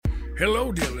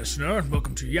Hello, dear listener, and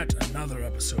welcome to yet another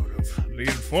episode of The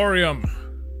Inforium.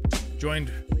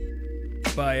 Joined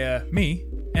by me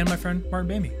and my friend Martin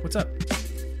Bamey. What's up?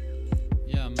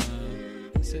 Yeah, I'm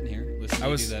sitting here listening to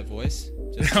you do that voice.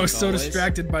 I was so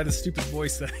distracted by the stupid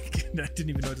voice that I didn't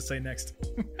even know what to say next.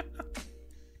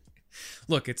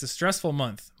 Look, it's a stressful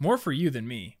month. More for you than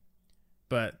me.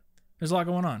 But there's a lot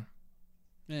going on.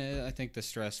 Yeah, I think the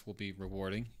stress will be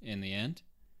rewarding in the end.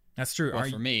 That's true. Well,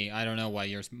 for me, I don't know why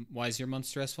is your month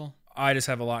stressful? I just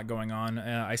have a lot going on.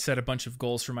 I set a bunch of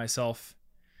goals for myself,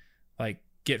 like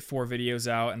get 4 videos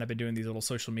out, and I've been doing these little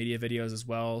social media videos as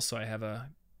well, so I have a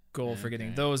goal for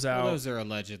getting those out. Well, those are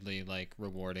allegedly like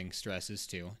rewarding stresses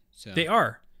too. So they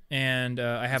are. And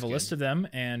I have a list of them,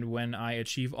 and when I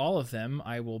achieve all of them,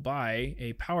 I will buy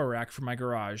a power rack for my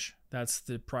garage. That's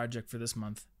the project for this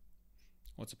month.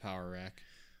 What's a power rack?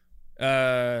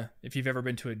 If you've ever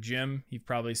been to a gym, you've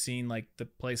probably seen like the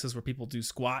places where people do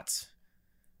squats,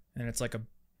 and it's like a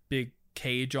big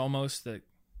cage almost that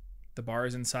the bar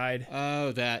is inside.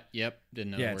 Oh, that. Yep.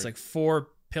 Didn't know. Yeah, it's like 4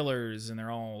 pillars and they're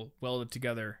all welded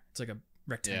together. It's like a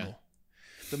rectangle.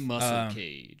 Yeah. The muscle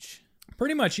cage.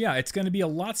 Pretty much, yeah. It's going to be a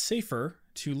lot safer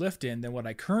to lift in than what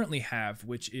I currently have,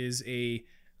 which is a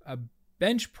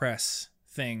bench press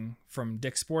thing from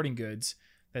Dick's Sporting Goods.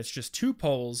 That's just 2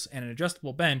 poles and an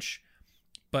adjustable bench,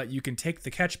 but you can take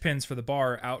the catch pins for the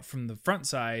bar out from the front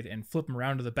side and flip them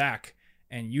around to the back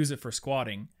and use it for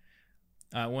squatting.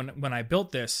 When I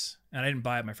built this, and I didn't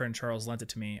buy it, my friend Charles lent it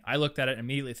to me, I looked at it and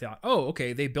immediately thought, oh,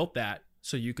 okay, they built that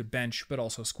so you could bench but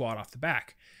also squat off the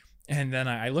back. And then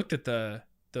I looked at the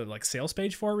like sales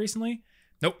page for it recently.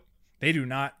 Nope, they do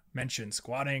not mention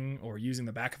squatting or using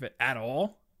the back of it at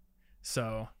all.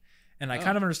 So... And I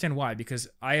kind of understand why, because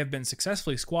I have been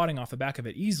successfully squatting off the back of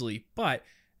it easily, but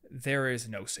there is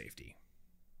no safety.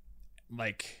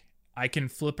 Like, I can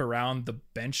flip around the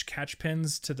bench catch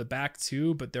pins to the back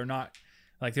too, but they're not,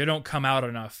 like, they don't come out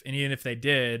enough. And even if they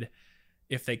did,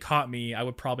 if they caught me, I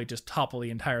would probably just topple the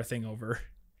entire thing over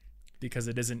because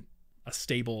it isn't a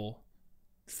stable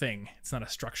thing. It's not a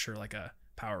structure like a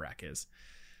power rack is.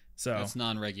 So that's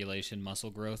non-regulation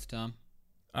muscle growth, Tom.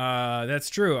 That's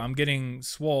true. I'm getting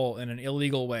swole in an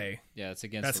illegal way. Yeah, it's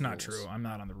against. That's the not rules. true. I'm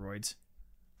not on the roids.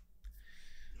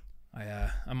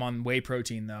 I'm on whey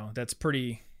protein though. That's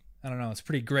pretty. I don't know. It's a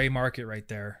pretty gray market right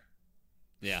there.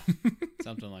 Yeah,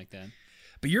 something like that.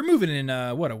 But you're moving in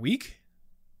what, a week?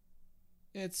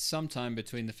 It's sometime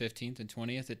between the 15th and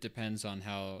 20th. It depends on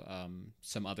how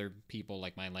some other people,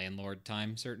 like my landlord,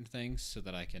 time certain things so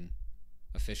that I can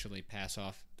officially pass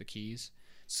off the keys.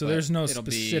 So there's no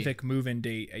specific move-in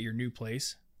date at your new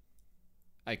place?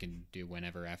 I can do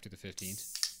whenever after the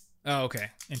 15th. Oh, okay.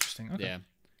 Interesting. Okay. Yeah.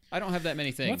 I don't have that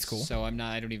many things. Well, that's cool. So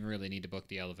I don't even really need to book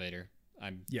the elevator.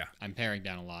 I'm paring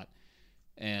down a lot.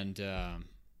 And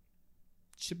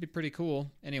should be pretty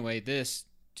cool. Anyway, this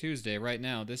Tuesday right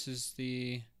now, this is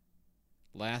the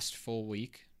last full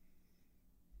week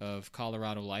of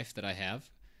Colorado life that I have.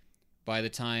 By the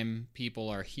time people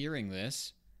are hearing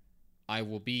this, I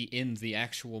will be in the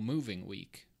actual moving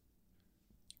week.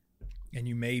 And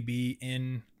you may be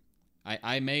in...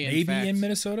 I may, in fact... Maybe in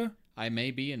Minnesota? I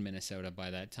may be in Minnesota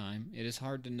by that time. It is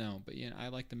hard to know, but I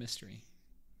like the mystery.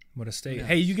 What a state.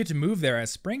 Hey, you get to move there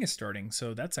as spring is starting,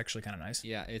 so that's actually kind of nice.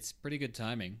 Yeah, it's pretty good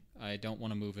timing. I don't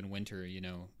want to move in winter,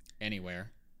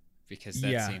 anywhere, because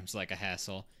that seems like a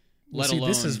hassle. Let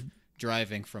alone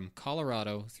driving from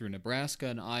Colorado through Nebraska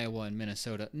and Iowa and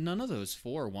Minnesota. None of those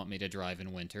 4 want me to drive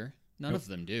in winter. None of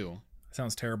them do.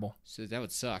 Sounds terrible. So that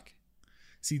would suck.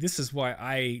 See, this is why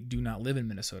I do not live in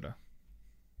Minnesota.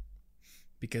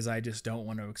 Because I just don't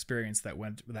want to experience that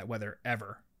weather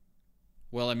ever.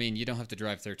 Well, I mean, you don't have to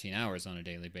drive 13 hours on a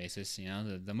daily basis.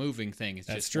 The moving thing is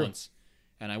just once.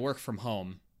 And I work from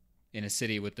home in a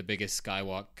city with the biggest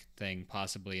skywalk thing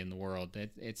possibly in the world.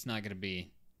 It's not going to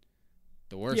be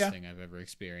the worst thing I've ever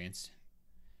experienced.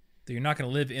 You're not going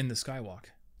to live in the skywalk.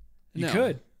 You No,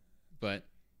 could. But...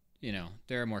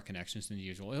 there are more connections than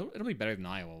usual. It'll be better than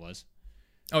Iowa was.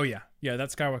 Oh, yeah. Yeah, that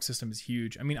Skywalk system is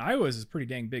huge. I mean, Iowa's is pretty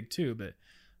dang big, too, but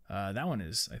that one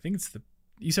is, I think it's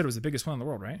you said it was the biggest one in the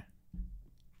world, right?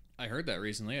 I heard that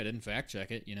recently. I didn't fact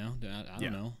check it, I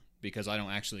don't know, because I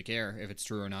don't actually care if it's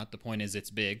true or not. The point is it's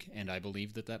big, and I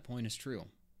believe that point is true.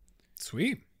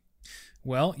 Sweet.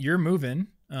 Well, you're moving.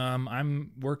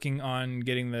 I'm working on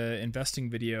getting the investing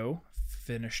video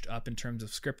finished up in terms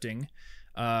of scripting.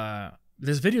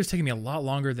 This video is taking me a lot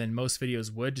longer than most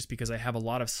videos would, just because I have a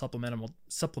lot of supplemental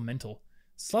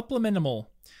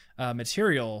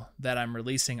material that I'm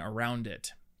releasing around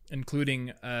it,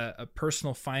 including a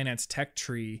personal finance tech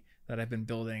tree that I've been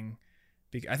building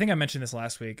I think I mentioned this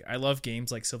last week. I love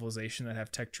games like Civilization that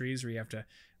have tech trees where you have to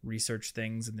research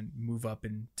things and then move up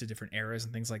into different eras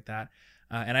and things like that.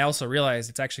 And I also realized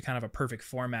it's actually kind of a perfect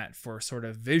format for sort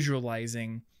of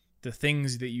visualizing the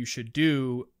things that you should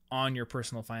do on your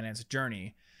personal finance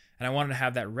journey. And I wanted to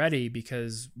have that ready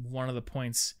because one of the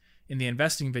points in the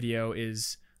investing video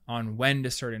is on when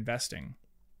to start investing.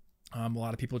 A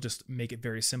lot of people just make it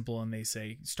very simple and they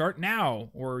say, start now,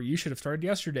 or you should have started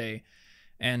yesterday.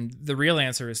 And the real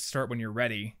answer is start when you're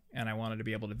ready. And I wanted to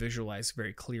be able to visualize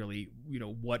very clearly,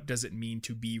 what does it mean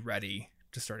to be ready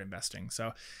to start investing?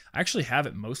 So I actually have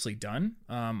it mostly done.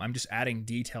 I'm just adding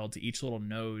detail to each little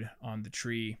node on the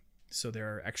tree. So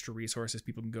there are extra resources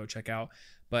people can go check out.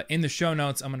 But in the show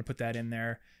notes, I'm going to put that in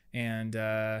there. And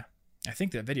I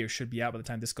think that video should be out by the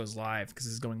time this goes live, because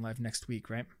this is going live next week,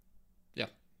 right? Yeah.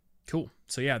 Cool.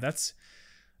 So yeah, that's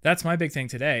my big thing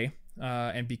today.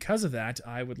 And because of that,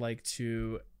 I would like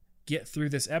to get through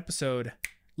this episode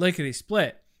lickety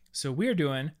split. So we're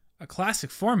doing a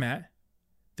classic format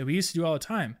that we used to do all the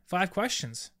time. 5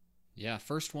 questions. Yeah,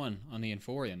 first one on the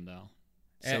Inforium, though.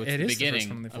 So it's the the beginning first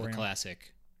one on the of a Inforium.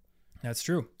 classic. That's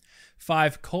true.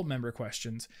 5 cult member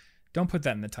questions. Don't put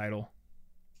that in the title.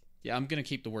 Yeah, I'm going to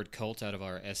keep the word cult out of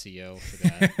our SEO for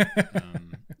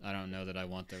that. I don't know that I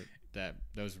want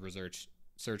those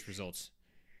search results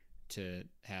to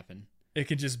happen. It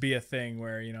could just be a thing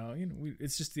where,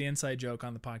 it's just the inside joke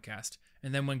on the podcast.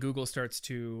 And then when Google starts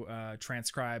to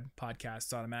transcribe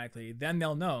podcasts automatically, then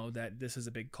they'll know that this is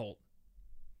a big cult.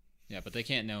 Yeah, but they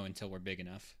can't know until we're big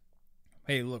enough.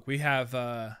 Hey, look, we have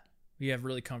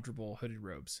really comfortable hooded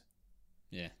robes.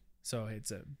 Yeah. So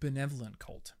it's a benevolent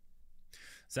cult.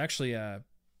 It's actually a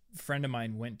friend of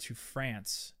mine went to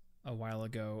France a while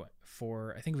ago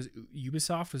for, I think it was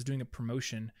Ubisoft was doing a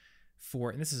promotion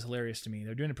for, and this is hilarious to me,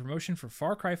 they're doing a promotion for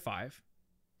Far Cry 5,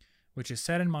 which is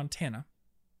set in Montana.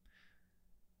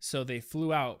 So they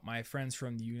flew out, my friends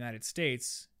from the United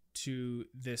States, to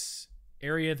this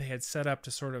area they had set up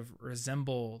to sort of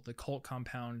resemble the cult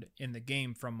compound in the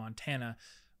game from Montana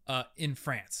in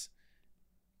France.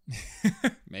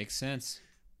 Makes sense.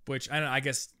 Which I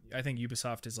think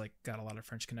Ubisoft has got a lot of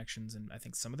French connections, and I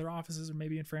think some of their offices are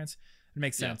maybe in France. It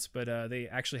makes sense, yeah. But they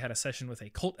actually had a session with a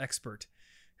cult expert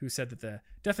who said that the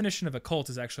definition of a cult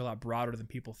is actually a lot broader than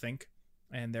people think,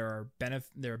 and there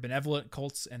are benevolent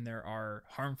cults and there are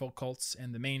harmful cults,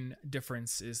 and the main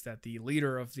difference is that the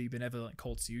leader of the benevolent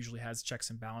cults usually has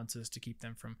checks and balances to keep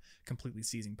them from completely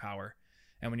seizing power.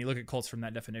 And when you look at cults from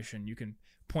that definition, you can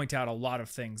point out a lot of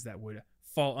things that would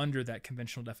fall under that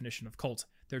conventional definition of cult.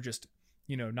 They're just,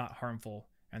 not harmful,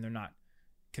 and they're not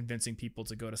convincing people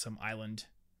to go to some island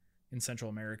in Central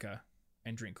America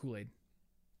and drink Kool-Aid.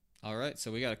 All right,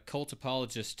 so we got a cult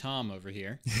apologist Tom over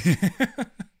here.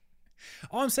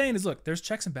 All I'm saying is, look, there's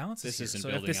checks and balances this here. Isn't so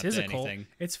building if this up is to a cult, anything.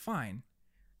 It's fine,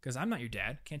 because I'm not your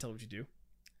dad. Can't tell what you do.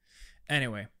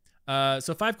 Anyway.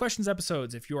 So 5 questions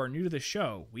episodes. If you are new to the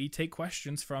show, we take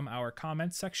questions from our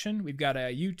comments section. We've got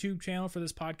a YouTube channel for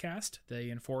this podcast, the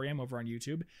Inforium over on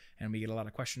YouTube, and we get a lot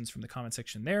of questions from the comment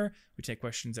section there. We take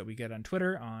questions that we get on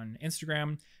Twitter, on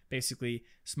Instagram, basically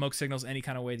smoke signals, any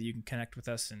kind of way that you can connect with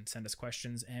us and send us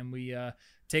questions. And we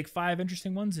take 5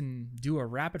 interesting ones and do a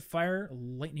rapid fire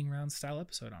lightning round style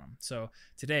episode on them. So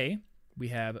today we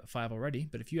have 5 already,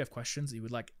 but if you have questions that you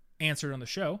would like answered on the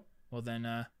show, well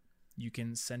then, you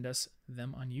can send us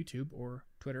them on YouTube or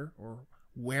Twitter or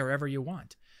wherever you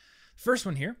want. First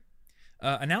one here.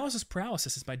 Analysis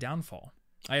paralysis is my downfall.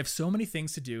 I have so many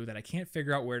things to do that I can't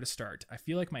figure out where to start. I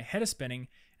feel like my head is spinning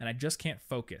and I just can't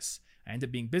focus. I end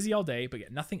up being busy all day but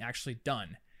get nothing actually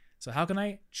done. So how can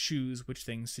I choose which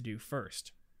things to do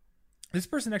first? This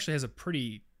person actually has a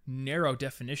pretty narrow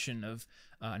definition of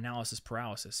analysis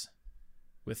paralysis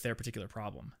with their particular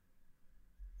problem.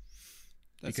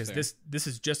 That's because fair. this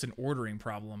is just an ordering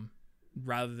problem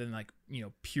rather than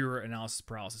pure analysis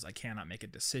paralysis. I cannot make a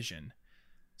decision.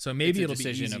 So maybe it'll be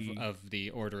easy. It's a decision of the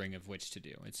ordering of which to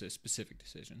do. It's a specific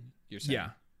decision, you're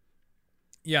saying.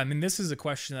 Yeah. I mean, this is a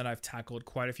question that I've tackled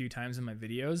quite a few times in my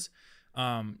videos.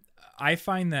 I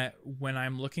find that when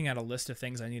I'm looking at a list of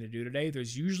things I need to do today,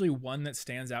 there's usually one that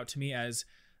stands out to me as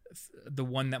the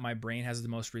one that my brain has the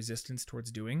most resistance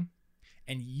towards doing.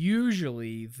 And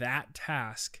usually that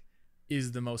task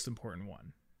is the most important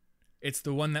one. It's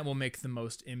the one that will make the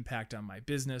most impact on my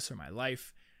business or my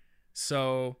life.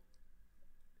 So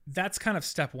that's kind of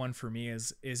step 1 for me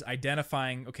is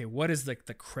identifying, okay, what is the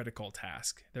critical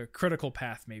task, the critical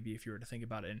path, maybe if you were to think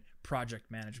about it in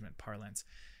project management parlance.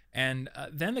 And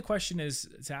then the question is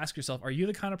to ask yourself, are you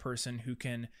the kind of person who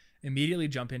can immediately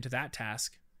jump into that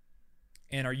task?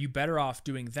 And are you better off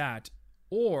doing that?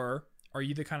 Or are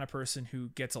you the kind of person who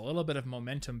gets a little bit of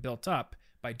momentum built up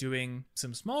by doing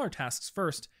some smaller tasks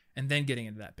first and then getting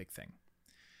into that big thing?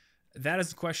 That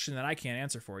is a question that I can't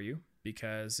answer for you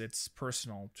because it's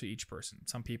personal to each person.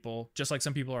 Some people, just like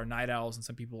some people are night owls and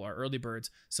some people are early birds,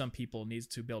 some people need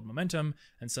to build momentum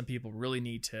and some people really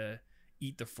need to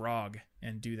eat the frog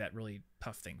and do that really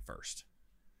tough thing first.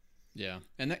 Yeah,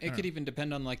 and it could even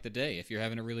depend on like the day. If you're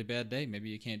having a really bad day, maybe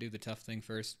you can't do the tough thing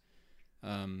first.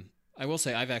 I will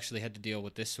say I've actually had to deal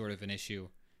with this sort of an issue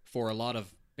for a lot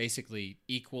of basically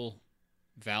equal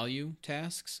value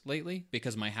tasks lately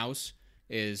because my house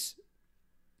is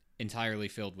entirely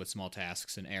filled with small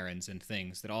tasks and errands and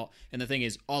things and the thing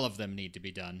is all of them need to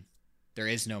be done. There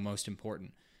is no most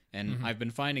important. And I've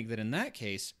been finding that in that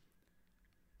case,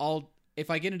 if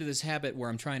I get into this habit where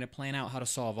I'm trying to plan out how to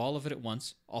solve all of it at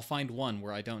once, I'll find one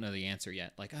where I don't know the answer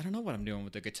yet. Like, I don't know what I'm doing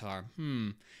with the guitar.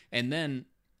 And then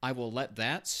I will let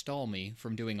that stall me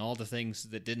from doing all the things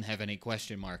that didn't have any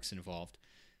question marks involved.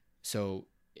 So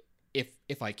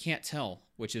if I can't tell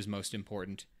which is most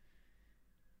important,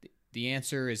 the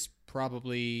answer is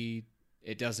probably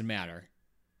it doesn't matter.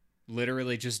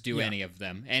 Literally just do any of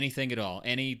them. Anything at all.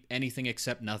 Anything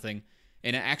except nothing.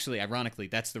 And actually, ironically,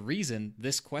 that's the reason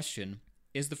this question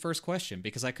is the first question,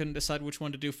 because I couldn't decide which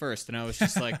one to do first. And I was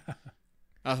just like,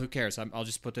 oh, who cares? I'll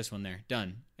just put this one there.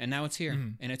 Done. And now it's here,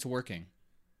 and it's working.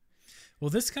 Well,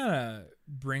 this kind of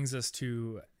brings us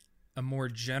to a more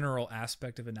general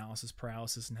aspect of analysis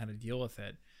paralysis and how to deal with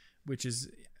it, which is,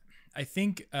 I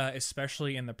think,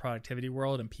 especially in the productivity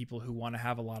world and people who want to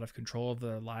have a lot of control of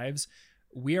their lives,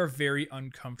 we are very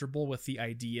uncomfortable with the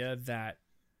idea that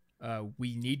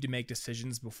we need to make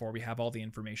decisions before we have all the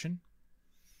information.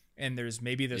 And there's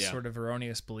maybe this sort of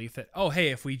erroneous belief that, oh, hey,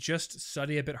 if we just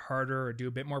study a bit harder or do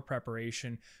a bit more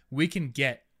preparation, we can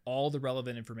get all the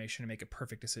relevant information and make a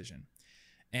perfect decision.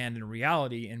 And in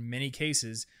reality, in many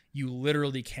cases, you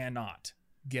literally cannot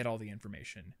get all the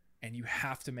information and you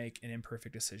have to make an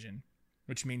imperfect decision,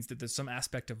 which means that there's some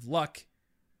aspect of luck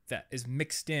that is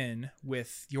mixed in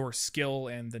with your skill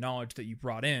and the knowledge that you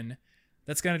brought in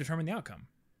that's going to determine the outcome.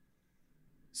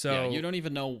 So you don't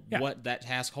even know what that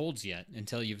task holds yet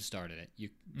until you've started it. You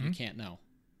can't know.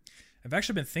 I've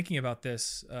actually been thinking about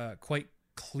this quite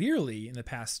clearly in the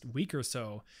past week or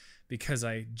so because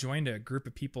I joined a group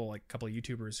of people, like a couple of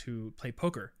YouTubers who play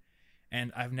poker,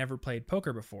 and I've never played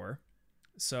poker before.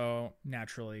 So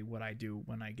naturally what I do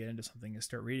when I get into something is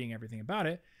start reading everything about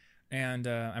it. And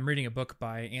I'm reading a book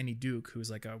by Annie Duke, who's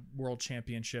like a world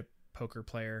championship poker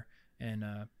player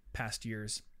in past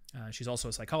years. She's also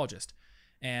a psychologist.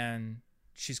 And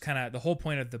she's kind of, the whole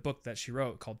point of the book that she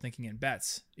wrote called Thinking in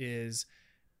Bets is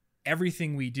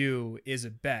everything we do is a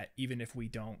bet, even if we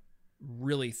don't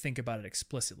really think about it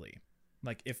explicitly.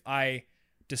 Like if I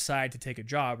decide to take a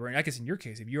job, or I guess in your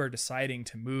case, if you are deciding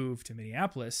to move to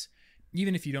Minneapolis,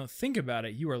 even if you don't think about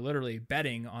it, you are literally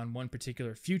betting on one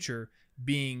particular future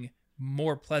being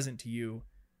more pleasant to you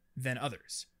than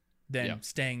others, than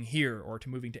staying here or to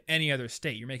moving to any other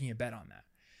state. You're making a bet on that.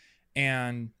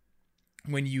 And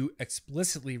when you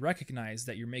explicitly recognize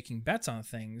that you're making bets on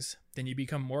things, then you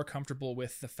become more comfortable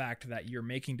with the fact that you're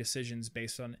making decisions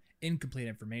based on incomplete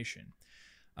information.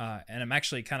 And I'm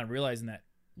actually kind of realizing that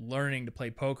learning to play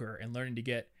poker and learning to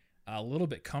get a little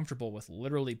bit comfortable with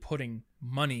literally putting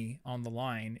money on the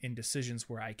line in decisions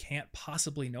where I can't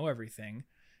possibly know everything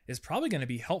is probably going to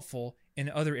be helpful in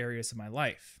other areas of my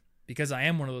life. Because I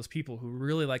am one of those people who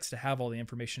really likes to have all the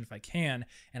information if I can,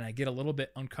 and I get a little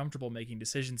bit uncomfortable making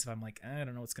decisions if I'm like, I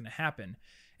don't know what's going to happen.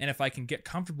 And if I can get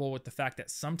comfortable with the fact that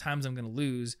sometimes I'm going to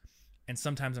lose and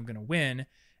sometimes I'm going to win,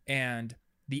 and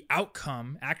the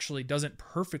outcome actually doesn't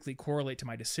perfectly correlate to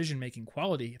my decision-making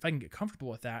quality, if I can get comfortable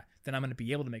with that, then I'm going to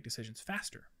be able to make decisions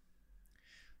faster.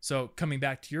 So coming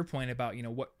back to your point about,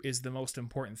 what is the most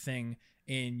important thing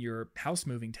in your house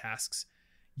moving tasks,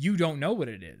 you don't know what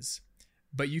it is.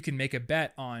 But you can make a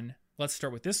bet on, let's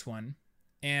start with this one.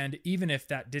 And even if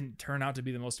that didn't turn out to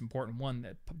be the most important one,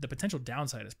 the potential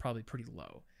downside is probably pretty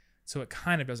low. So it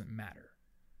kind of doesn't matter.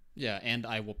 Yeah, and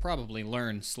I will probably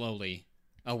learn slowly,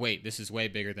 oh wait, this is way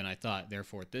bigger than I thought,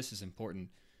 therefore this is important.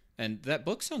 And that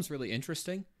book sounds really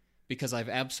interesting because I've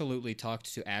absolutely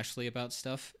talked to Ashley about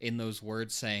stuff in those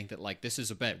words saying that, like, this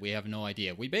is a bet, we have no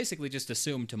idea. We basically just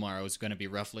assume tomorrow is going to be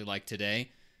roughly like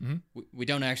today. We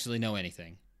don't actually know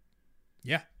anything.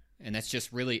 Yeah. And that's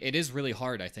just it is really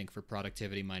hard, I think, for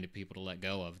productivity-minded people to let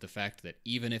go of the fact that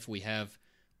even if we have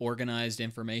organized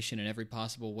information in every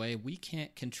possible way, we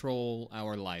can't control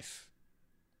our life.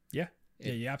 Yeah.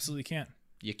 You absolutely can't.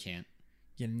 You can't.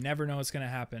 You never know what's going to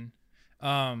happen.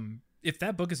 If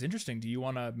that book is interesting, do you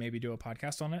want to maybe do a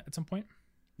podcast on it at some point?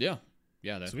 Yeah.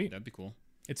 Yeah, that'd be cool.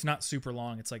 It's not super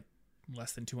long. It's like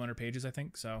less than 200 pages, I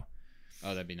think. So, oh,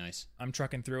 that'd be nice. I'm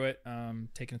trucking through it,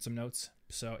 taking some notes.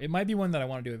 So it might be one that I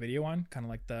want to do a video on, kind of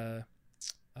like the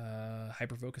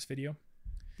hyperfocus video.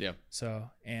 Yeah. So,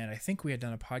 and I think we had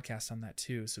done a podcast on that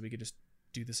too, so we could just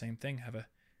do the same thing, have a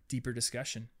deeper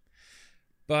discussion.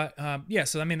 But yeah,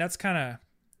 so I mean that's kind of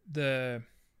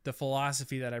the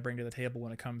philosophy that I bring to the table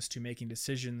when it comes to making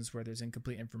decisions where there's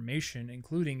incomplete information,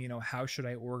 including, how should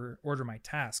I order my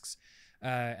tasks?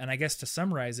 And I guess to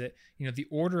summarize it, the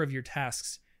order of your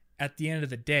tasks at the end of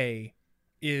the day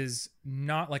is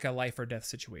not like a life or death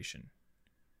situation.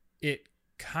 It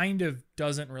kind of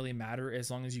doesn't really matter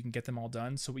as long as you can get them all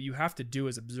done. So what you have to do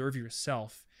is observe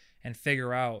yourself and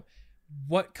figure out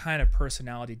what kind of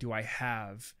personality do I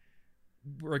have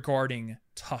regarding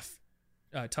tough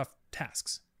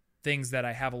tasks, things that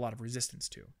I have a lot of resistance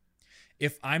to.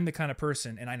 If I'm the kind of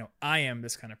person, and I know I am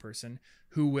this kind of person,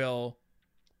 who will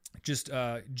just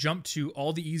jump to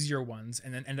all the easier ones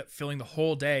and then end up filling the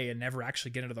whole day and never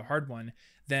actually get into the hard one,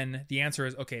 then the answer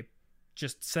is, okay,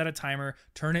 just set a timer,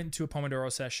 turn it into a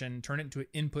Pomodoro session, turn it into an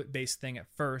input-based thing at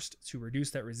first to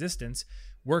reduce that resistance,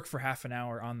 work for half an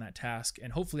hour on that task,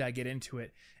 and hopefully I get into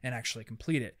it and actually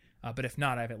complete it. But if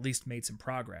not, I've at least made some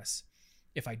progress.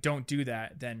 If I don't do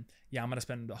that, then yeah, I'm going to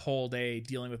spend the whole day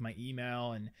dealing with my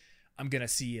email, and I'm going to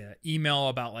see an email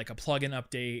about like a plugin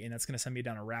update, and that's going to send me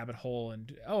down a rabbit hole.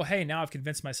 And oh, hey, now I've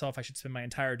convinced myself I should spend my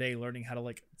entire day learning how to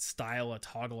like style a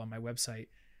toggle on my website.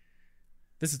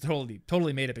 This is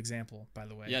totally made up example, by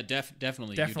the way. Yeah,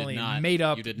 definitely. Definitely you did not, made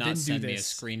up. You did not send me a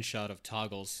screenshot of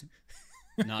toggles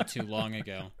not too long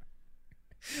ago.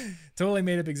 Totally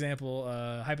made up example,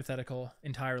 hypothetical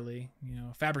entirely,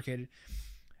 fabricated.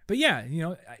 But yeah,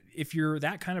 if you're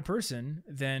that kind of person,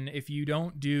 then if you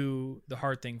don't do the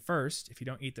hard thing first, if you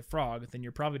don't eat the frog, then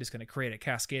you're probably just going to create a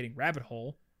cascading rabbit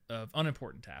hole of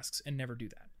unimportant tasks and never do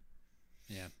that.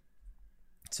 Yeah.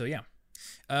 So yeah.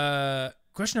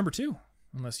 Question number 2,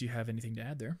 unless you have anything to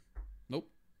add there. Nope.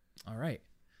 All right.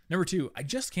 Number 2, I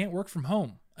just can't work from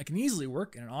home. I can easily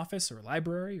work in an office or a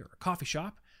library or a coffee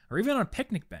shop or even on a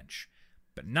picnic bench,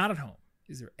 but not at home.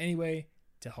 Is there any way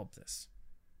to help this?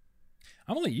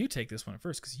 I'm gonna let you take this one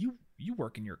first because you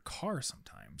work in your car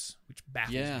sometimes, which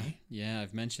baffles me. Yeah,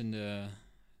 I've mentioned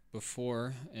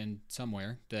before and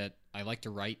somewhere that I like to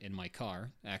write in my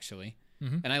car, actually.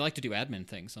 Mm-hmm. And I like to do admin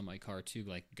things on my car too,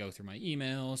 like go through my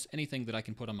emails, anything that I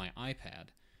can put on my iPad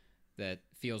that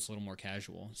feels a little more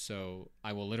casual. So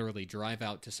I will literally drive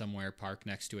out to somewhere, park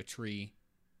next to a tree,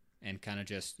 and kind of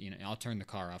just, I'll turn the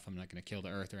car off. I'm not going to kill the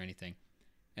earth or anything.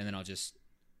 And then I'll just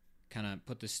kind of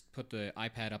put the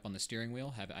iPad up on the steering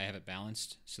wheel. I have it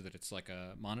balanced so that it's like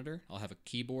a monitor. I'll have a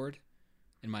keyboard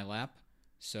in my lap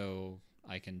so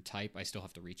I can type. I still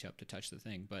have to reach up to touch the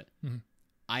thing, but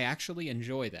I actually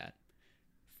enjoy that.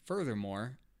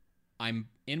 Furthermore, I'm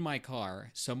in my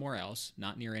car somewhere else,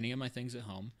 not near any of my things at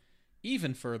home.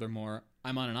 Even furthermore,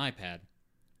 I'm on an iPad,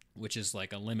 which is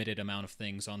like a limited amount of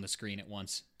things on the screen at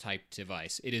once type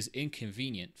device. It is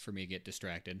inconvenient for me to get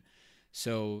distracted.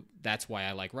 So that's why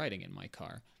I like writing in my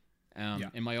car.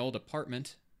 In my old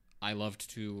apartment, I loved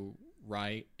to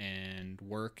write and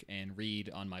work and read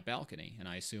on my balcony, and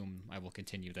I assume I will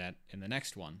continue that in the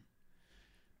next one.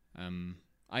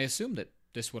 I assume that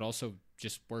this would also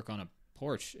just work on a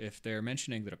porch. If they're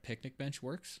mentioning that a picnic bench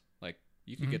works, like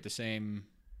you could get the same,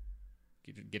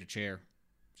 get a chair,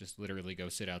 just literally go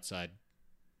sit outside.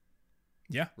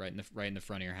 Yeah, right in the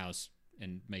front of your house.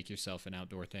 And make yourself an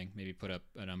outdoor thing. Maybe put up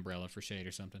an umbrella for shade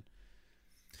or something.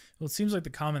 Well, it seems like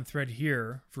the common thread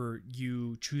here for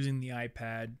you choosing the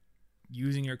iPad,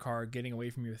 using your car, getting away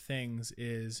from your things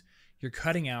is you're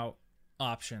cutting out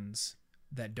options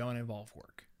that don't involve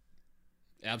work.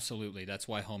 Absolutely. That's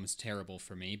why home is terrible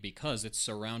for me, because it's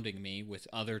surrounding me with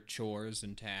other chores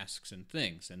and tasks and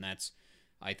things. And that's,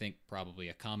 I think, probably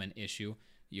a common issue.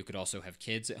 You could also have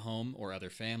kids at home or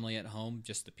other family at home,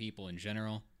 just the people in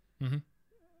general. Mm-hmm.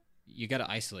 You got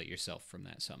to isolate yourself from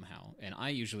that somehow, and I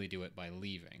usually do it by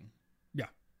leaving.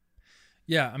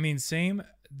 Yeah. I mean, same.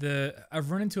 I've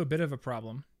run into a bit of a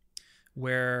problem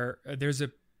where there's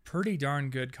a pretty darn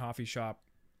good coffee shop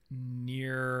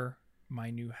near my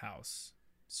new house,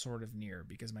 sort of near,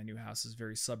 because my new house is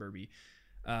very suburby,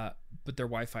 but their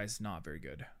Wi-Fi is not very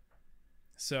good.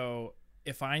 So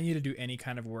if I need to do any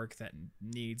kind of work that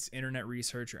needs internet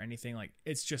research or anything, like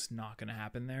it's just not going to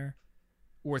happen there.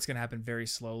 Or it's going to happen very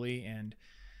slowly. And,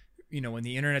 when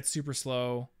the internet's super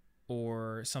slow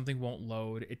or something won't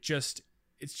load, it's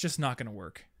just not going to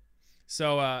work.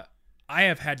 So I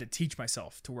have had to teach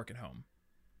myself to work at home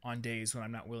on days when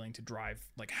I'm not willing to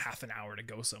drive like half an hour to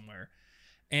go somewhere.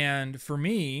 And for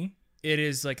me, it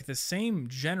is like the same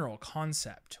general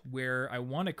concept where I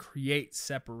want to create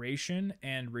separation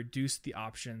and reduce the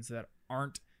options that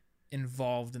aren't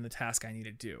involved in the task I need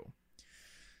to do.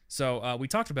 So we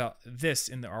talked about this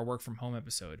in our work from home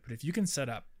episode, but if you can set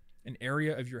up an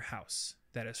area of your house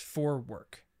that is for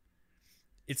work,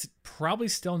 it's probably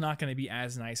still not going to be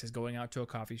as nice as going out to a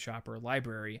coffee shop or a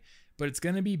library, but it's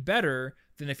going to be better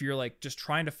than if you're like just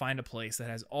trying to find a place that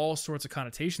has all sorts of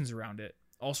connotations around it,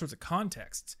 all sorts of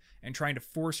contexts, and trying to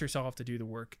force yourself to do the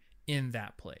work in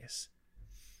that place.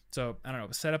 So I don't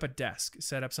know, set up a desk,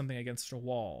 set up something against a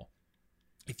wall.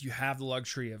 If you have the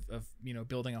luxury of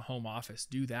building a home office,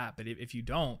 do that. But if you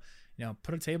don't,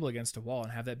 put a table against a wall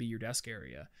and have that be your desk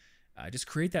area. Just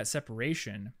create that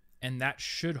separation, and that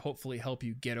should hopefully help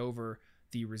you get over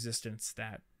the resistance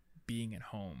that being at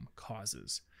home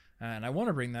causes. And I want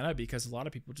to bring that up because a lot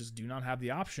of people just do not have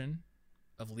the option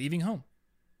of leaving home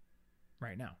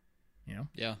right now.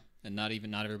 Yeah, and not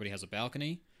everybody has a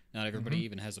balcony. Not everybody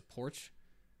even has a porch.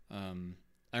 I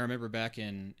remember back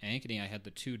in Ankeny, I had the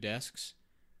 2 desks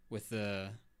with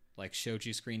the like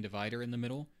shoji screen divider in the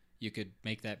middle. You could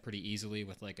make that pretty easily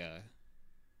with like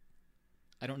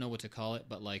I don't know what to call it,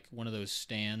 but like one of those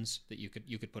stands that you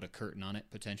could put a curtain on it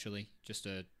potentially. Just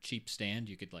a cheap stand.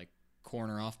 You could like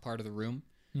corner off part of the room.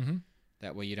 Mm-hmm.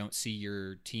 That way you don't see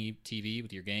your TV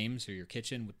with your games or your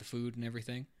kitchen with the food and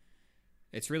everything.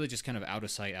 It's really just kind of out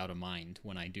of sight, out of mind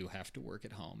when I do have to work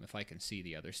at home. If I can see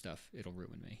the other stuff, it'll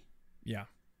ruin me. Yeah.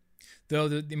 Though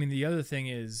the other thing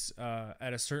is,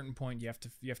 at a certain point, you have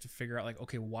to figure out like,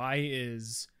 okay, why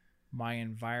is my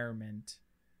environment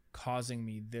causing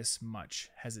me this much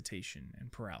hesitation and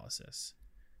paralysis?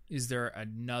 Is there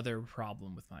another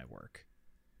problem with my work?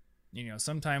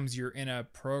 Sometimes you're in a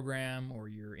program or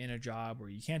you're in a job where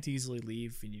you can't easily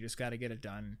leave and you just got to get it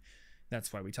done.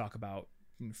 That's why we talk about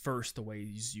first the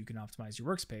ways you can optimize your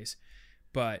workspace.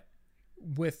 But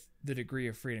with the degree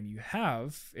of freedom you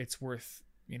have, it's worth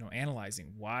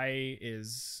analyzing, why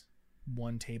is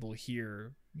one table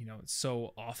here it's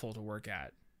so awful to work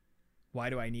at? Why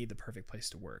do I need the perfect place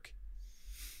to work?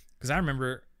 Because I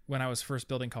remember when I was first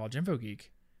building College Info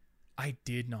Geek, I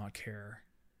did not care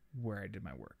where I did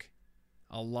my work.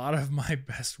 A lot of my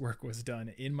best work was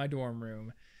done in my dorm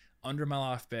room under my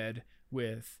loft bed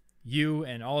with you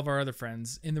and all of our other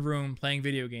friends in the room playing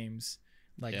video games,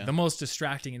 the most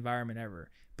distracting environment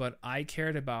ever. But I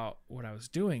cared about what I was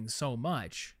doing so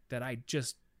much that I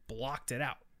just blocked it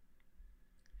out.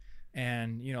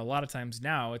 And, a lot of times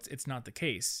now it's not the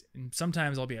case. And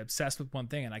sometimes I'll be obsessed with one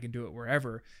thing and I can do it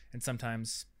wherever. And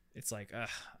sometimes it's like,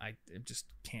 I just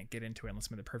can't get into it unless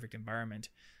I'm in the perfect environment.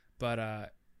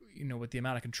 But, with the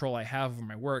amount of control I have over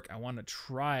my work, I want to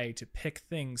try to pick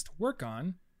things to work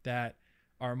on that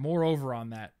are more over on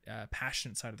that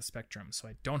passionate side of the spectrum, so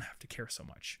I don't have to care so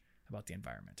much about the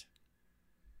environment.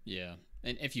 Yeah,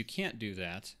 and if you can't do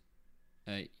that,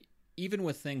 even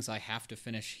with things I have to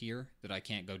finish here that I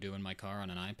can't go do in my car on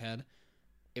an iPad,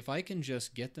 if I can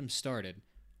just get them started,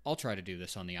 I'll try to do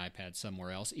this on the iPad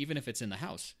somewhere else, even if it's in the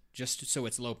house, just so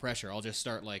it's low pressure. I'll just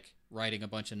start like writing a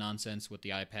bunch of nonsense with the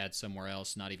iPad somewhere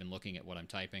else, not even looking at what I'm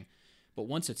typing. But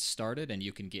once it's started and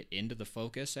you can get into the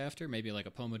focus after, maybe like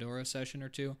a Pomodoro session or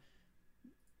 2,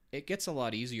 it gets a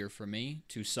lot easier for me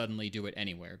to suddenly do it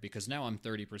anywhere because now I'm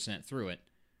 30% through it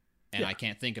and I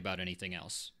can't think about anything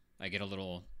else. I get a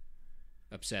little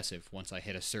obsessive once I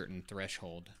hit a certain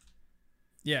threshold.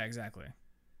 Yeah, exactly.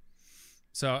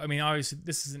 So, obviously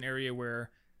this is an area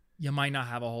where you might not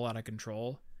have a whole lot of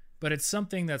control, but it's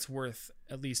something that's worth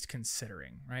at least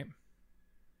considering, right?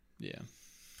 Yeah.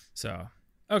 So...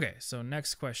 okay, so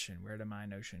next question. Where did my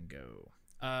Notion go?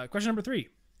 Question number 3.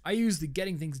 I use the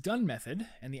Getting Things Done method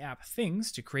and the app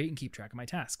Things to create and keep track of my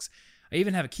tasks. I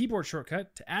even have a keyboard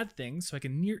shortcut to add things so I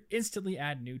can near instantly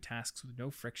add new tasks with no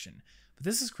friction. But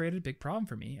this has created a big problem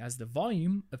for me as the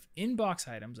volume of inbox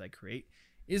items I create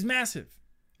is massive.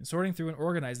 And sorting through and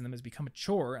organizing them has become a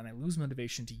chore and I lose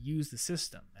motivation to use the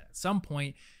system. And at some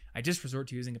point, I just resort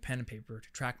to using a pen and paper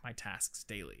to track my tasks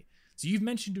daily. So you've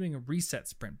mentioned doing a reset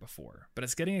sprint before, but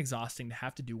it's getting exhausting to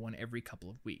have to do one every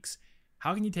couple of weeks.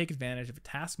 How can you take advantage of a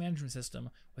task management system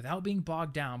without being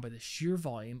bogged down by the sheer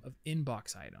volume of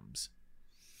inbox items?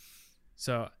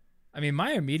 So,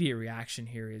 my immediate reaction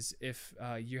here is if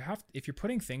you're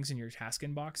putting things in your task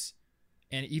inbox,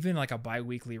 and even like a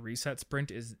bi-weekly reset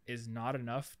sprint is not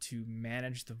enough to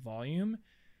manage the volume,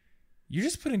 you're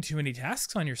just putting too many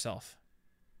tasks on yourself.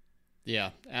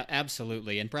 Yeah,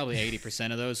 absolutely. And probably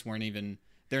 80% of those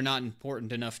they're not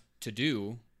important enough to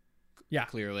do,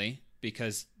 clearly,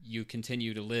 because you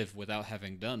continue to live without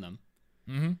having done them.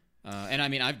 Mm-hmm.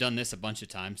 And I've done this a bunch of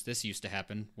times. This used to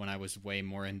happen when I was way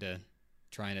more into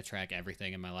trying to track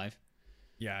everything in my life.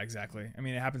 Yeah, exactly. I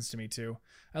mean, it happens to me too.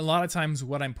 A lot of times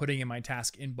what I'm putting in my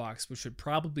task inbox, which should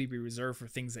probably be reserved for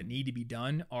things that need to be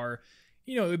done, are,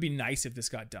 it would be nice if this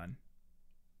got done.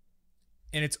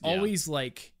 And it's always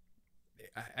like,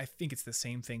 I think it's the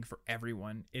same thing for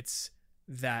everyone. It's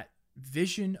that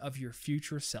vision of your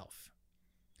future self.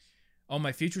 Oh,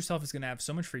 my future self is going to have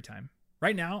so much free time.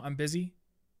 Right now, I'm busy.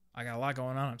 I got a lot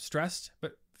going on. I'm stressed.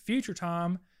 But future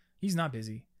Tom, he's not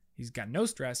busy. He's got no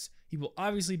stress. He will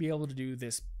obviously be able to do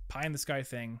this pie in the sky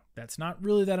thing that's not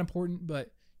really that important,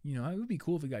 but, it would be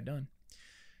cool if it got done.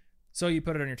 So you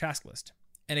put it on your task list,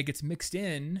 and it gets mixed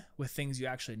in with things you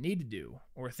actually need to do,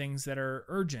 or things that are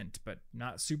urgent but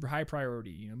not super high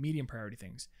priority, medium priority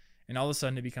things. And all of a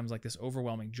sudden it becomes like this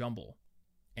overwhelming jumble,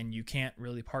 and you can't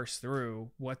really parse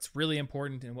through what's really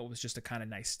important and what was just a kind of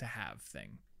nice to have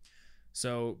thing.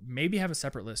 So maybe have a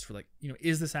separate list for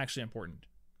is this actually important?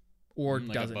 Or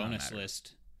like does a it not bonus matter?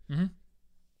 list. Mm-hmm.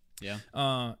 Yeah.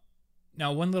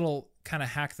 Now, one little kind of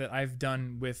hack that I've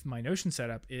done with my Notion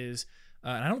setup is,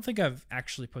 and I don't think I've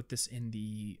actually put this in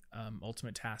the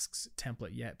Ultimate Tasks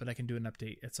template yet, but I can do an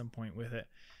update at some point with it.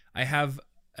 I have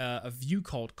a view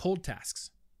called Cold Tasks.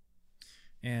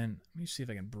 And let me see if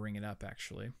I can bring it up,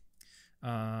 actually.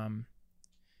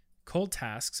 Cold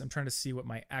Tasks, I'm trying to see what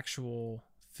my actual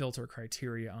filter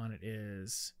criteria on it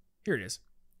is. Here it is.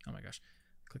 Oh my gosh.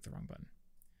 Click the wrong button.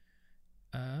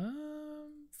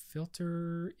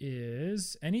 Filter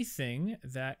is anything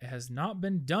that has not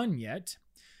been done yet,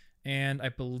 and I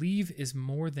believe is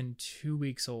more than 2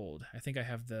 weeks old. I think I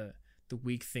have the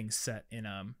week thing set in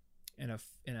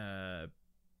a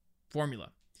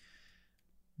formula.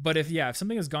 But if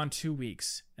something has gone 2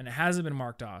 weeks and it hasn't been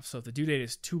marked off, so if the due date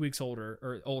is 2 weeks older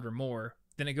or older more,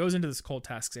 then it goes into this cold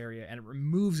tasks area and it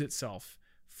removes itself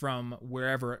from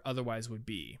wherever it otherwise would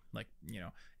be. Like,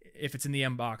 if it's in the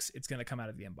inbox, it's going to come out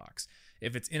of the inbox.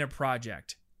 If it's in a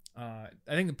project, I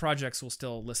think the projects will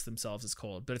still list themselves as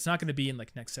cold, but it's not going to be in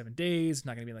next 7 days. It's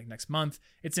not going to be next month.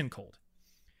 It's in cold.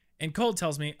 And cold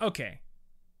tells me, okay,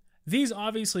 these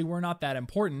obviously were not that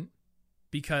important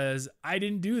because I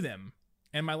didn't do them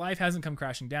and my life hasn't come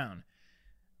crashing down.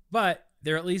 But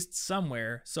they're at least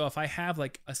somewhere. So if I have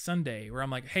a Sunday where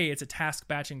I'm like, hey, it's a task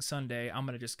batching Sunday, I'm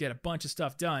going to just get a bunch of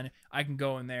stuff done. I can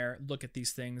go in there, look at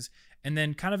these things, and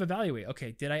then kind of evaluate,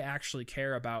 okay, did I actually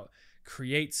care about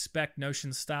create spec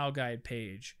Notion style guide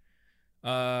page?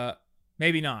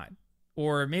 Maybe not.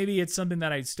 Or maybe it's something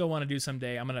that I still want to do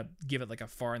someday. I'm going to give it a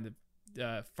far in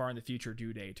the future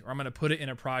due date, or I'm going to put it in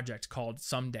a project called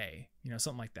someday,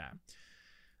 something like that.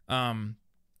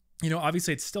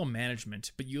 Obviously it's still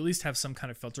management, but you at least have some kind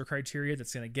of filter criteria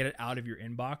that's going to get it out of your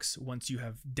inbox once you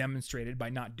have demonstrated by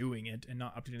not doing it and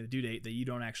not updating the due date that you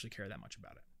don't actually care that much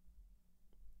about it.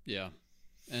 Yeah.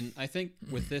 And I think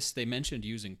with this, they mentioned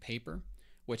using paper,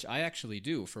 which I actually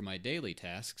do for my daily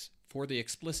tasks for the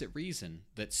explicit reason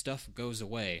that stuff goes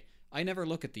away. I never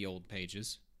look at the old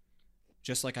pages,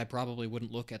 just like I probably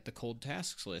wouldn't look at the cold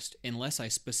tasks list unless I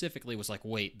specifically was like,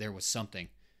 wait, there was something.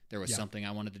 There was something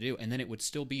I wanted to do, and then it would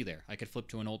still be there. I could flip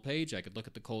to an old page. I could look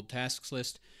at the cold tasks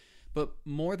list, but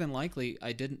more than likely,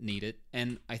 I didn't need it.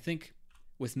 And I think,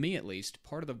 with me at least,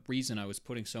 part of the reason I was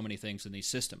putting so many things in these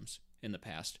systems in the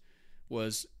past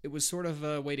was it was sort of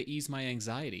a way to ease my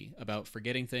anxiety about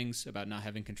forgetting things, about not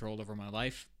having control over my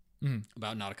life,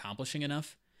 about not accomplishing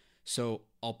enough. So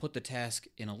I'll put the task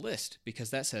in a list because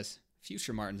that says,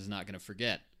 future Martin's not going to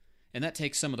forget. And that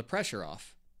takes some of the pressure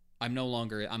off. I'm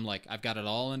like, I've got it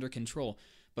all under control.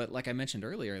 But like I mentioned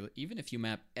earlier, even if you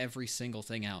map every single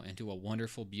thing out into a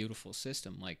wonderful, beautiful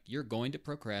system, you're going to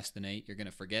procrastinate, you're going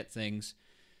to forget things,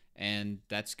 and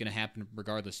that's going to happen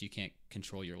regardless. You can't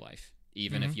control your life,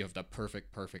 even if you have the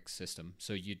perfect system.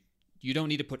 So you don't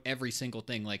need to put every single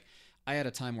thing. I had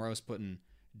a time where I was putting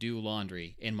do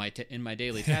laundry in my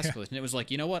daily task list, and it was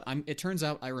like, you know what? It turns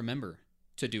out I remember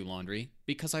to do laundry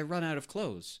because I run out of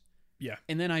clothes. Yeah.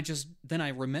 And then I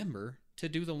remember to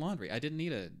do the laundry. I didn't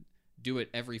need a do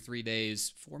it every 3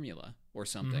 days formula or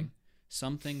something.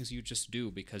 Some things you just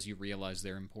do because you realize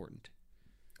they're important.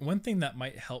 One thing that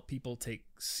might help people take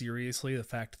seriously the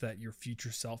fact that your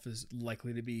future self is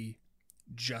likely to be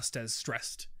just as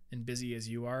stressed and busy as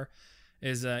you are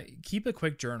is keep a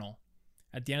quick journal.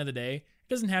 At the end of the day, it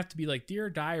doesn't have to be like, Dear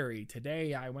Diary,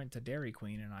 today I went to Dairy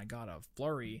Queen and I got a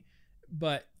flurry.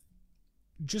 But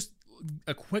just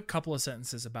a quick couple of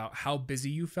sentences about how busy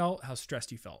you felt, how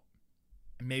stressed you felt,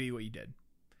 and maybe what you did.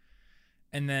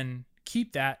 And then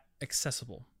keep that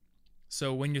accessible.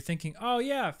 So when you're thinking, oh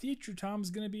yeah, future Tom's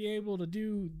going to be able to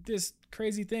do this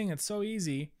crazy thing, it's so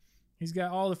easy. He's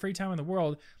got all the free time in the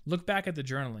world. Look back at the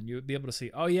journal and you'll be able to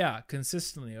see, oh yeah,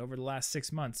 consistently over the last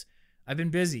 6 months, I've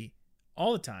been busy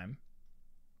all the time.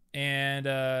 And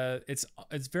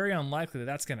it's very unlikely that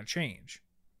that's going to change.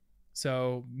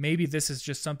 So maybe this is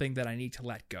just something that I need to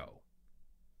let go.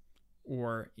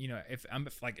 Or, if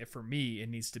for me, it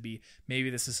needs to be, maybe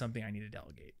this is something I need to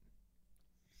delegate.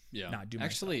 Yeah. Not do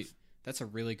Actually, myself. That's a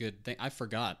really good thing. I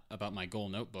forgot about my goal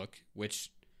notebook,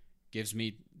 which gives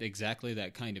me exactly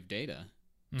that kind of data,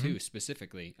 too,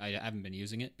 specifically. I haven't been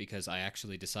using it because I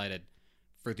actually decided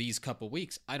for these couple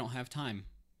weeks, I don't have time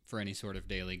for any sort of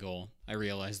daily goal. I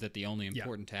realized that the only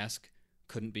important task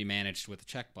couldn't be managed with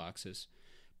checkboxes.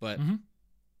 But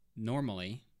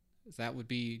normally, that would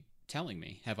be telling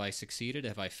me, have I succeeded?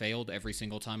 Have I failed every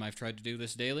single time I've tried to do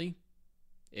this daily?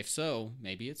 If so,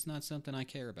 maybe it's not something I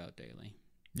care about daily.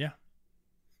 Yeah.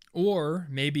 Or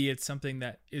maybe it's something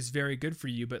that is very good for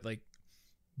you, but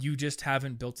you just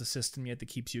haven't built a system yet that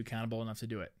keeps you accountable enough to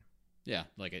do it. Yeah,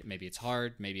 maybe it's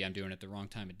hard. Maybe I'm doing it the wrong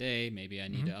time of day. Maybe I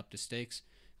need to up the stakes.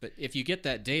 But if you get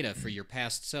that data for your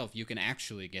past self, you can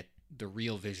actually get the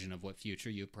real vision of what future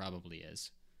you probably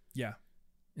is. Yeah.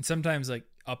 And sometimes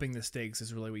upping the stakes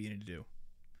is really what you need to do.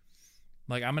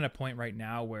 I'm at a point right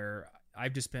now where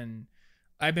I've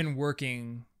been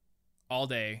working all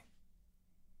day,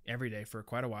 every day for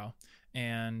quite a while.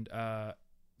 And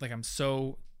I'm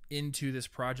so into this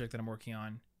project that I'm working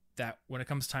on that when it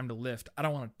comes time to lift, I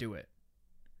don't want to do it.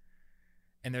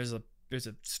 And there's a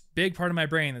big part of my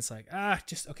brain that's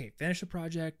finish the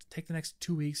project, take the next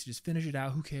 2 weeks, just finish it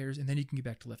out, who cares, and then you can get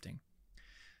back to lifting.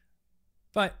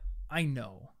 But I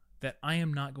know that I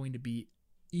am not going to be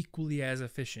equally as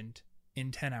efficient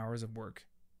in 10 hours of work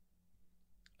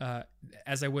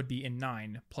as I would be in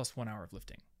 9 plus 1 hour of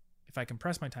lifting. If I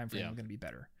compress my time frame, I'm going to be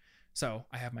better. So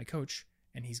I have my coach,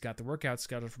 and he's got the workouts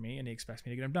scheduled for me, and he expects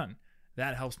me to get them done.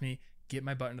 That helps me get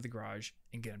my butt into the garage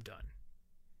and get them done.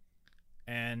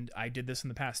 And I did this in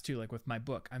the past too, with my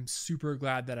book. I'm super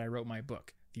glad that I wrote my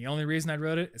book. The only reason I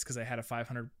wrote it is because I had a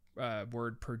 500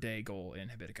 word per day goal in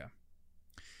Habitica,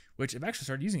 which I've actually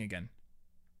started using again.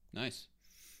 Nice.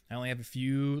 I only have a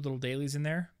few little dailies in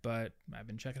there, but I've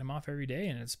been checking them off every day,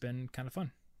 and it's been kind of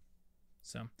fun.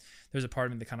 So there's a part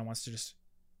of me that kind of wants to just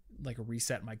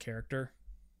reset my character.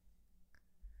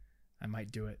 I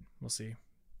might do it. We'll see.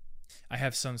 I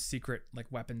have some secret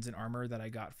weapons and armor that I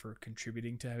got for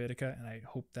contributing to Habitica, and I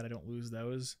hope that I don't lose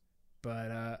those.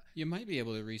 But you might be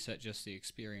able to reset just the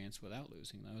experience without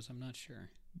losing those. I'm not sure.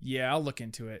 Yeah, I'll look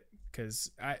into it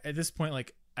because at this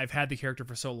point, I've had the character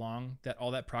for so long that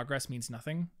all that progress means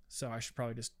nothing. So I should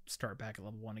probably just start back at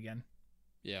level 1 again.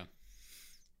 Yeah.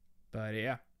 But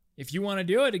yeah, if you want to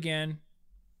do it again,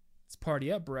 let's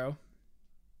party up, bro.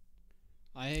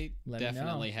 I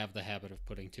definitely have the habit of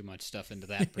putting too much stuff into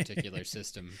that particular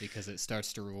system because it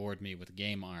starts to reward me with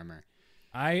game armor.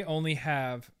 I only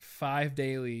have 5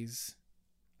 dailies,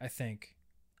 I think.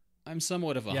 I'm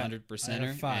somewhat of a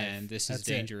 100%er, and this is That's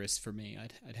dangerous for me.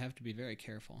 I'd have to be very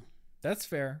careful. That's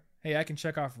fair. Hey, I can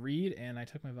check off read, and I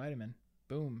took my vitamin.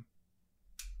 Boom.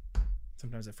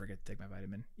 Sometimes I forget to take my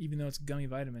vitamin, even though it's gummy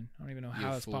vitamin. I don't even know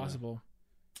how it's possible.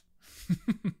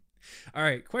 All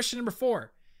right, question number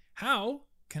 4. How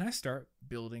can I start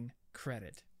building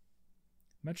credit?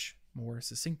 Much more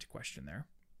succinct question there.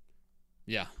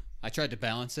 Yeah. I tried to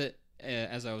balance it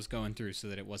as I was going through so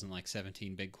that it wasn't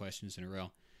 17 big questions in a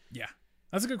row. Yeah,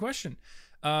 that's a good question.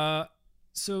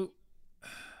 So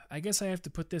I guess I have to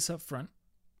put this up front.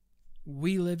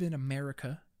 We live in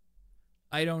America.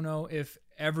 I don't know if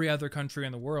every other country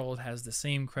in the world has the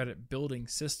same credit building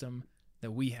system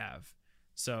that we have.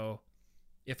 So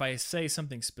if I say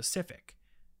something specific,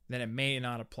 then it may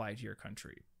not apply to your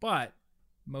country. But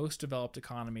most developed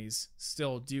economies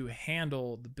still do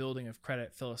handle the building of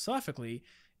credit philosophically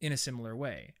in a similar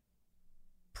way.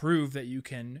 Prove that you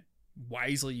can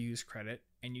wisely use credit,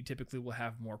 and you typically will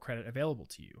have more credit available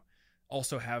to you.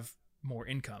 Also have more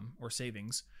income or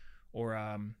savings, or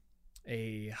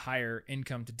a higher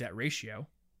income to debt ratio,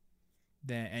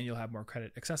 and you'll have more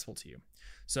credit accessible to you.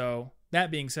 So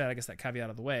that being said, I guess that caveat out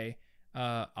of the way,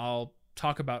 I'll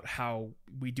talk about how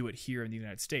we do it here in the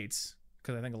United States,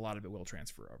 because I think a lot of it will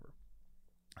transfer over.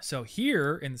 So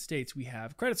here in the States, we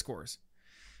have credit scores,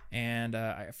 and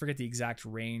I forget the exact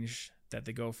range that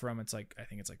they go from. It's I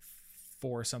think it's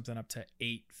 4 something up to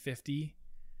 850.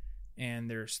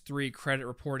 And there's 3 credit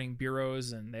reporting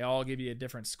bureaus, and they all give you a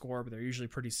different score, but they're usually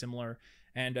pretty similar.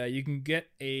 And you can get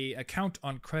a account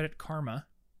on Credit Karma,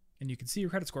 and you can see your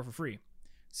credit score for free.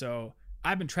 So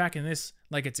I've been tracking this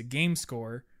like it's a game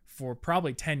score for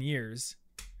probably 10 years.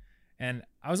 And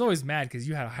I was always mad because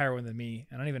you had a higher one than me,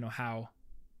 and I don't even know how.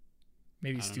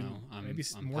 maybe more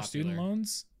popular. student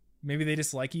loans. Maybe they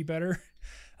just like you better.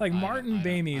 Like Martin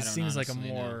Bamies seems like a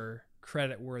more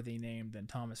credit-worthy name than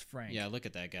Thomas Frank. Yeah, look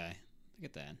at that guy. Look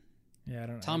at that. Yeah, I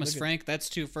don't know. Thomas Frank, that's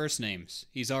 2 first names.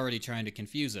 He's already trying to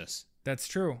confuse us. That's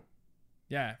true.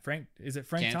 Yeah, Frank. Is it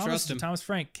Frank Can't Thomas? trust him. Thomas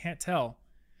Frank. Can't tell.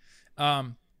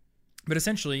 But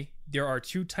essentially, there are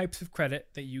 2 types of credit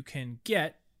that you can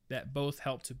get that both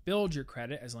help to build your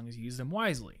credit as long as you use them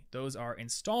wisely. Those are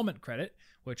installment credit,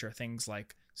 which are things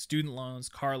like student loans,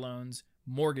 car loans,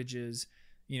 mortgages,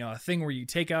 a thing where you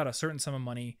take out a certain sum of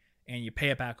money and you pay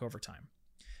it back over time.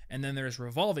 And then there's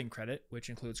revolving credit, which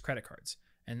includes credit cards.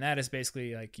 And that is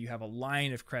basically like you have a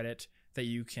line of credit that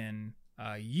you can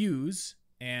use.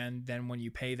 And then when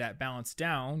you pay that balance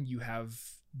down, you have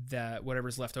that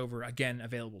whatever's left over again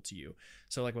available to you.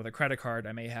 So like with a credit card,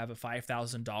 I may have a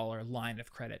 $5,000 line of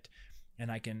credit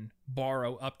and I can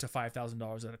borrow up to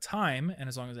 $5,000 at a time. And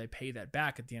as long as I pay that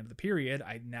back at the end of the period,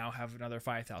 I now have another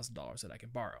 $5,000 that I can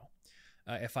borrow.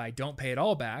 If I don't pay it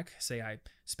all back, say I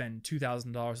spend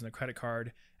 $2,000 on the credit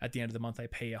card, at the end of the month I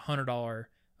pay $100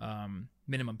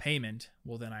 minimum payment.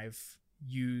 Well, then I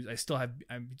still have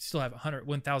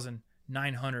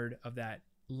 $1,900 of that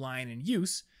line in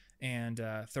use, and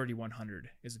 $3,100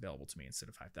 is available to me instead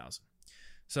of $5,000.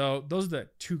 So those are the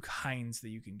 2 kinds that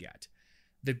you can get.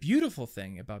 The beautiful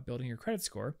thing about building your credit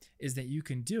score is that you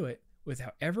can do it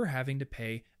without ever having to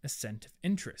pay a cent of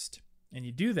interest. And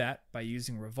you do that by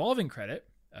using revolving credit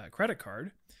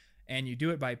card, and you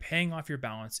do it by paying off your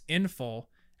balance in full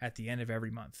at the end of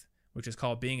every month, which is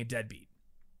called being a deadbeat.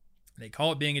 They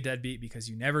call it being a deadbeat because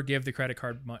you never give the credit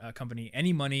card company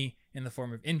any money in the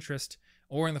form of interest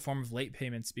or in the form of late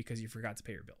payments because you forgot to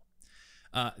pay your bill.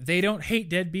 They don't hate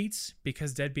deadbeats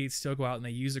because deadbeats still go out and they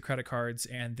use the credit cards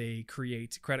and they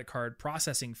create credit card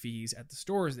processing fees at the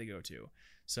stores they go to.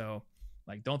 So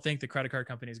don't think the credit card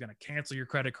company is going to cancel your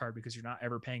credit card because you're not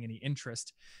ever paying any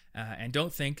interest. And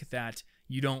don't think that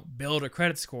you don't build a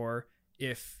credit score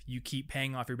if you keep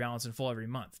paying off your balance in full every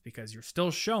month, because you're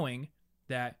still showing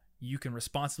that you can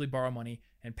responsibly borrow money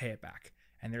and pay it back.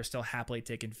 And they're still happily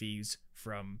taking fees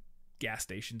from gas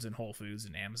stations and Whole Foods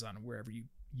and Amazon and wherever you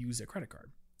use a credit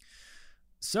card.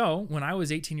 So when I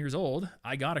was 18 years old,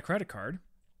 I got a credit card,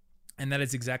 and that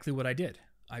is exactly what I did.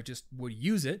 I just would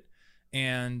use it.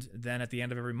 And then at the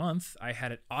end of every month, I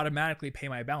had it automatically pay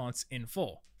my balance in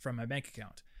full from my bank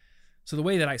account. So the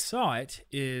way that I saw it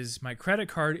is my credit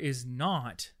card is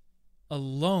not a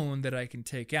loan that I can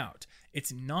take out.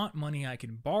 It's not money I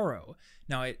can borrow.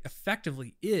 Now, it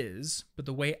effectively is, but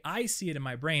the way I see it in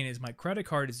my brain is my credit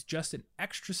card is just an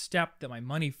extra step that my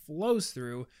money flows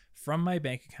through from my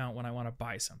bank account when I want to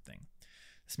buy something.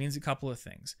 This means a couple of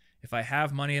things. If I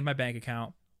have money in my bank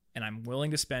account and I'm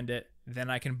willing to spend it, then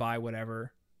I can buy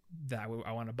whatever that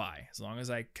I want to buy, as long as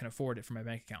I can afford it from my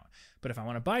bank account. But if I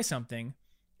want to buy something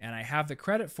and I have the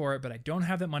credit for it, but I don't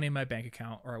have that money in my bank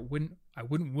account, or I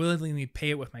wouldn't willingly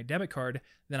pay it with my debit card,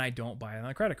 then I don't buy it on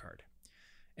a credit card.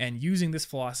 And using this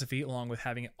philosophy, along with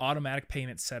having automatic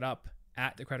payments set up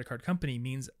at the credit card company,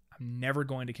 means I'm never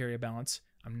going to carry a balance,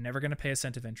 I'm never going to pay a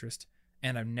cent of interest,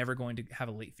 and I'm never going to have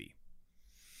a late fee.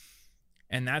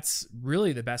 And that's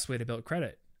really the best way to build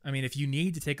credit. I mean, if you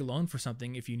need to take a loan for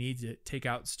something, if you need to take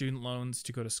out student loans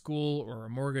to go to school or a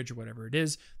mortgage or whatever it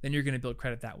is, then you're going to build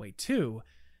credit that way too.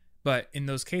 But in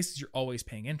those cases, you're always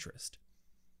paying interest.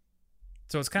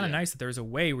 So it's kind of nice that there's a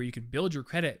way where you can build your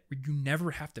credit where you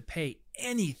never have to pay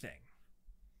anything.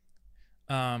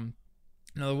 Now,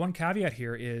 the one caveat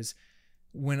here is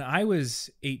when I was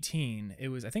 18,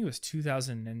 I think it was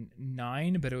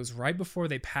 2009, but it was right before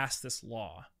they passed this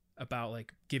law about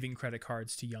giving credit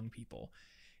cards to young people.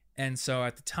 And so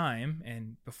at the time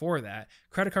and before that,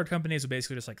 credit card companies would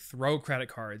basically just throw credit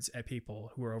cards at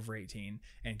people who are over 18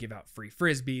 and give out free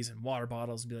Frisbees and water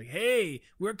bottles and be like, hey,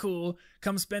 we're cool.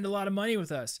 Come spend a lot of money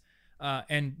with us.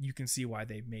 And you can see why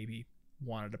they maybe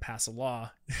wanted to pass a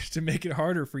law to make it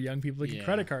harder for young people to get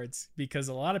credit cards, because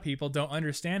a lot of people don't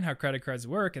understand how credit cards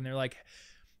work. And they're like,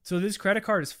 so this credit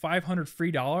card is $500 free?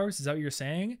 Is that what you're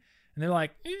saying? And they're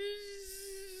like,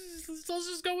 let's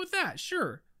just go with that.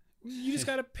 Sure. You just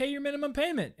got to pay your minimum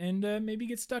payment and maybe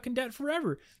get stuck in debt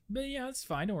forever. But yeah, that's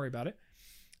fine. Don't worry about it.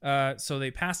 So they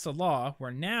passed a law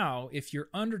where now if you're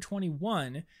under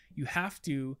 21, you have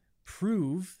to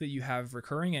prove that you have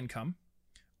recurring income,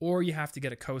 or you have to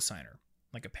get a cosigner,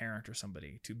 like a parent or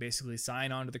somebody, to basically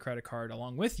sign on to the credit card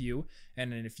along with you.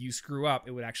 And then if you screw up,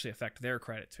 it would actually affect their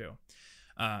credit too.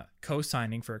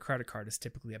 Co-signing for a credit card is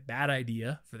typically a bad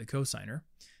idea for the cosigner.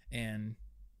 And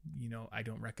I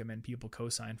don't recommend people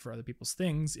co-sign for other people's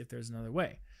things if there's another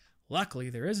way.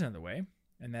 Luckily, there is another way,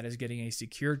 and that is getting a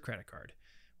secured credit card,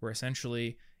 where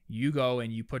essentially you go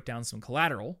and you put down some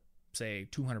collateral, say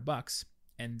 $200,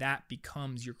 and that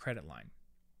becomes your credit line.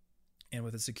 And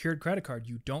with a secured credit card,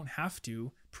 you don't have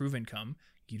to prove income.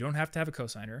 You don't have to have a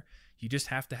cosigner. You just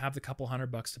have to have the couple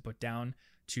 $100 to put down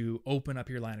to open up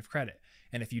your line of credit.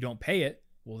 And if you don't pay it,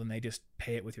 well, then they just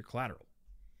pay it with your collateral.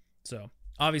 So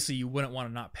obviously you wouldn't want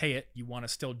to not pay it. You want to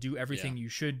still do everything you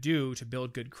should do to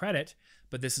build good credit.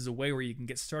 But this is a way where you can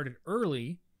get started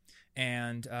early,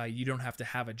 and you don't have to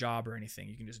have a job or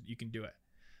anything. You can do it.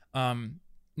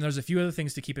 There's a few other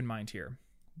things to keep in mind here.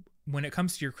 When it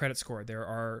comes to your credit score, there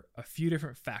are a few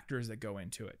different factors that go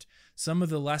into it. Some of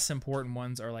the less important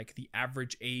ones are like the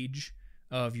average age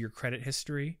of your credit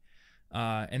history.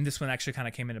 And this one actually kind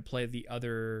of came into play the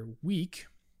other week.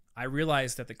 I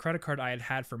realized that the credit card I had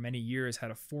had for many years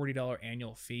had a $40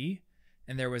 annual fee.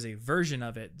 And there was a version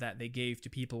of it that they gave to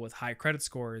people with high credit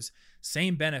scores,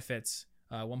 same benefits,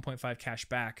 1.5 cash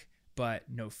back, but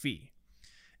no fee.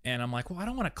 And I'm like, well, I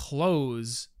don't want to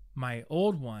close my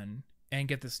old one and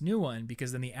get this new one,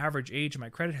 because then the average age of my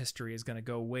credit history is going to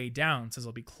go way down, since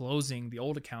I'll be closing the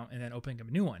old account and then opening up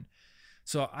a new one.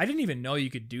 So I didn't even know you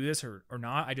could do this or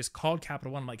not. I just called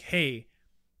Capital One. I'm like, hey,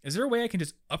 is there a way I can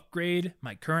just upgrade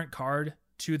my current card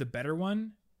to the better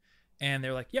one? And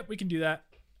they're like, yep, we can do that.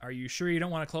 Are you sure you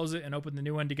don't want to close it and open the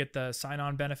new one to get the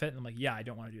sign-on benefit? And I'm like, yeah, I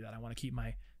don't want to do that. I want to keep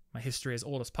my history as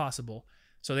old as possible.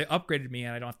 So they upgraded me,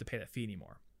 and I don't have to pay that fee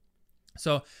anymore.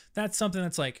 So that's something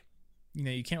that's like,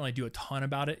 you can't really do a ton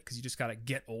about it, because you just got to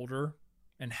get older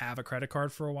and have a credit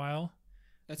card for a while.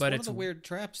 That's one of the weird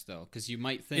traps, though, because you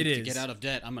might think to get out of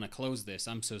debt, I'm going to close this,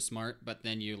 I'm so smart, but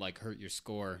then you like hurt your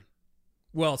score.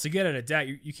 Well, to get out of debt,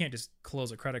 you can't just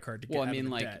close a credit card to get out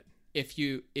of debt. If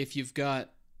you've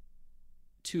got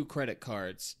 2 credit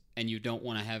cards and you don't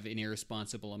want to have an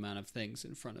irresponsible amount of things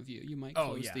in front of you, you might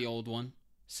close the old one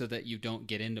so that you don't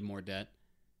get into more debt,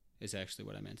 is actually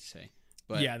what I meant to say.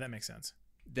 But yeah, that makes sense.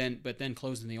 But then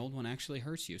closing the old one actually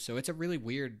hurts you. So it's a really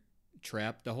weird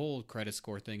trap. The whole credit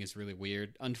score thing is really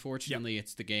weird. Unfortunately,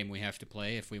 It's the game we have to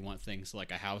play if we want things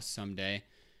like a house someday.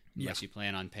 Unless you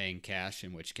plan on paying cash,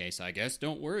 in which case, I guess,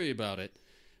 don't worry about it.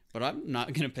 But I'm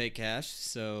not going to pay cash,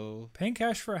 so... Paying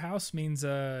cash for a house means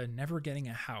never getting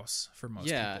a house for most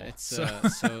people. Yeah, it's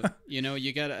so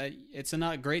you gotta... It's a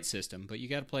not great system, but you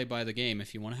gotta play by the game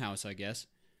if you want a house, I guess.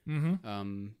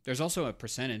 Mm-hmm. There's also a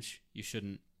percentage you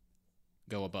shouldn't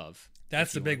go above.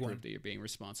 That's the big one. That you're being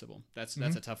responsible. That's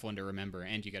a tough one to remember,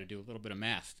 and you got to do a little bit of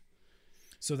math.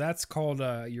 So that's called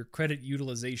your credit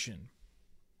utilization.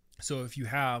 So if you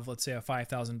have, let's say, a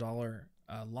 $5,000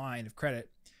 line of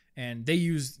credit, and they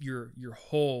use your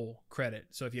whole credit.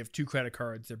 So if you have 2 credit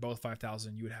cards, they're both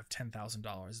 $5,000, you would have $10,000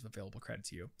 of available credit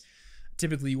to you.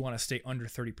 Typically, you want to stay under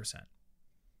 30%.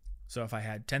 So if I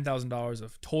had $10,000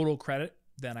 of total credit,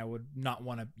 then I would not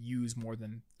want to use more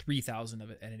than $3,000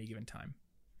 of it at any given time.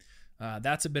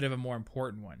 That's a bit of a more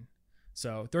important one.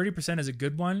 So 30% is a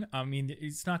good one. I mean,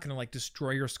 it's not going to like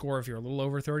destroy your score if you're a little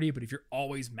over 30, but if you're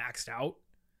always maxed out,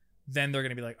 then they're going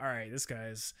to be like, all right, this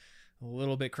guy's a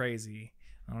little bit crazy.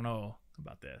 I don't know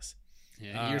about this.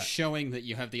 Yeah, you're showing that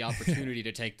you have the opportunity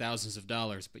to take thousands of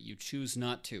dollars, but you choose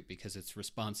not to because it's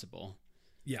responsible.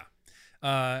 Yeah.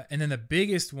 And then the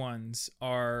biggest ones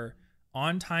are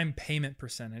on-time payment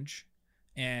percentage.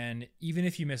 And even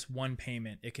if you miss one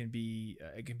payment, it can be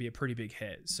a pretty big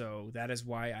hit. So that is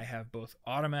why I have both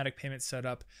automatic payments set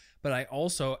up, but I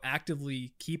also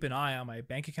actively keep an eye on my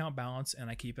bank account balance, and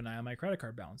I keep an eye on my credit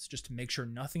card balance just to make sure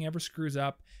nothing ever screws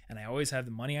up. And I always have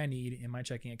the money I need in my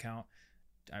checking account.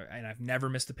 And I've never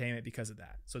missed a payment because of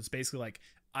that. So it's basically like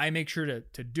I make sure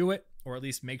to do it, or at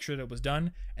least make sure that it was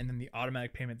done. And then the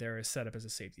automatic payment there is set up as a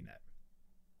safety net.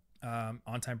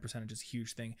 On-time percentage is a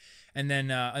huge thing. And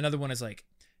then another one is like,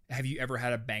 have you ever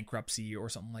had a bankruptcy or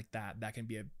something like that? That can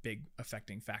be a big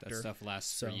affecting factor. That stuff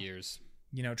lasts for years.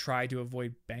 Try to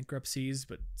avoid bankruptcies,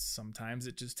 but sometimes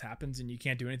it just happens and you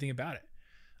can't do anything about it.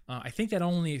 I think that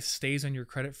only stays on your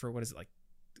credit for, what is it, like,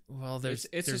 well, there's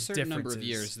a certain number of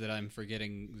years that I'm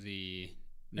forgetting the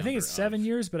number. I think it's 7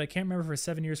 years, but I can't remember for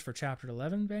 7 years for Chapter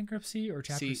 11 bankruptcy or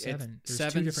Chapter 7.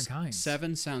 There's 2 different kinds.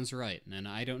 7 sounds right, and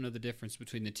I don't know the difference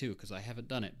between the two because I haven't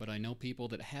done it, but I know people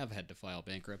that have had to file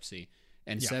bankruptcy,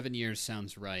 and 7 years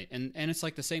sounds right. And it's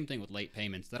like the same thing with late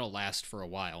payments. That'll last for a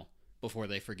while before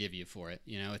they forgive you for it.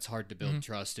 It's hard to build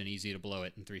trust and easy to blow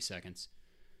it in 3 seconds.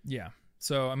 Yeah.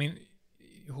 So, I mean,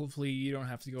 hopefully you don't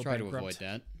have to go bankrupt.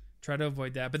 Try to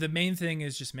avoid that. But the main thing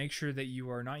is just make sure that you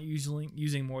are not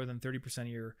using more than 30% of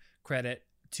your credit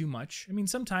too much. I mean,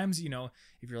 sometimes,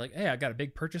 if you're like, hey, I got a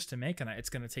big purchase to make and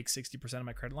it's going to take 60% of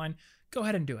my credit line, go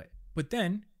ahead and do it. But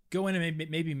then go in and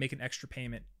maybe make an extra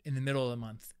payment in the middle of the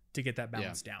month to get that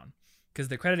balance down. Because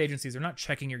the credit agencies are not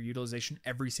checking your utilization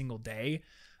every single day,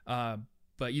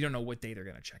 but you don't know what day they're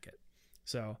going to check it.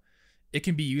 So it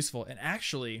can be useful. And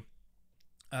actually,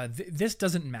 this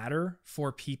doesn't matter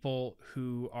for people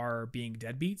who are being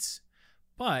deadbeats,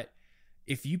 but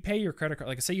if you pay your credit card,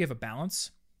 like say you have a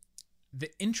balance,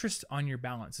 the interest on your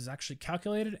balance is actually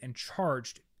calculated and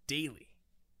charged daily,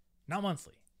 not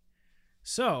monthly.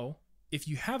 So if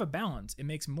you have a balance, it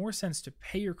makes more sense to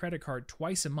pay your credit card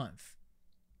twice a month,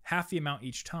 half the amount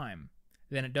each time,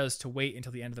 than it does to wait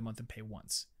until the end of the month and pay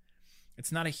once.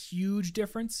 It's not a huge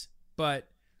difference, but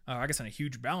I guess on a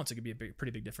huge balance, it could be a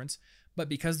pretty big difference. But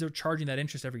because they're charging that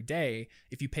interest every day,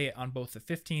 if you pay it on both the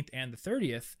 15th and the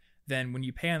 30th, then when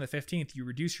you pay on the 15th, you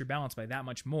reduce your balance by that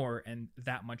much more, and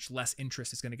that much less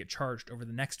interest is going to get charged over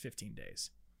the next 15 days.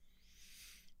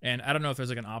 And I don't know if there's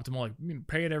like an optimal, like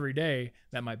pay it every day.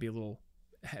 That might be a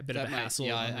bit of a hassle.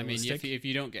 Yeah, I mean, if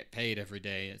you don't get paid every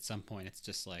day, at some point, it's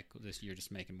just like this. You're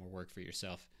just making more work for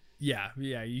yourself. Yeah,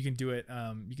 you can do it.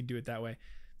 You can do it that way.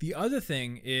 The other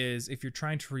thing is if you're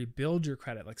trying to rebuild your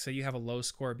credit, like say you have a low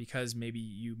score because maybe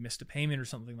you missed a payment or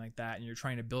something like that, and you're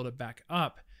trying to build it back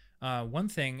up. One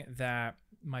thing that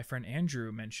my friend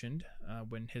Andrew mentioned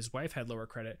when his wife had lower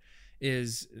credit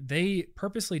is they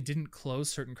purposely didn't close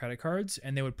certain credit cards,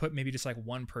 and they would put maybe just like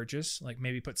one purchase, like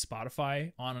maybe put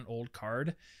Spotify on an old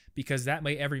card, because that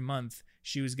way every month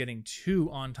she was getting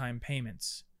 2 on-time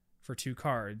payments for 2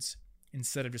 cards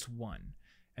instead of just one.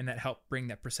 And that helped bring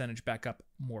that percentage back up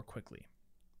more quickly.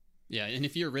 Yeah, and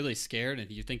if you're really scared and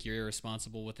you think you're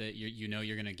irresponsible with it, you know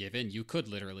you're going to give in, you could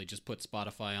literally just put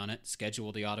Spotify on it,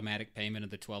 schedule the automatic payment of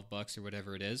the $12 or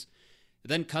whatever it is,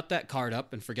 then cut that card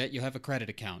up and forget you have a credit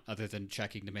account other than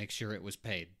checking to make sure it was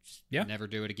paid. Just never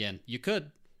do it again. You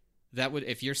could. That would,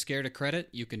 if you're scared of credit,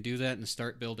 you can do that and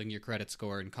start building your credit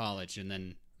score in college, and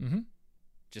then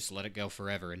just let it go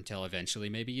forever until eventually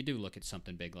maybe you do look at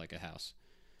something big like a house.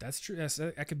 That's true.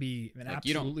 That could be an like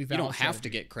absolutely valid You don't have strategy. to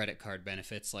get credit card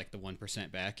benefits like the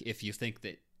 1% back if you think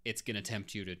that it's going to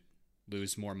tempt you to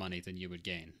lose more money than you would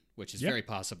gain, which is very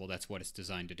possible. That's what it's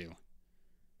designed to do.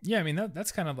 Yeah, I mean,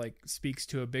 that's kind of like speaks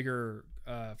to a bigger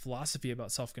philosophy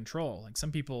about self-control. Like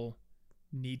some people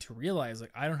need to realize,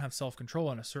 like, I don't have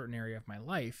self-control in a certain area of my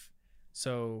life.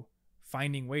 So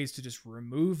finding ways to just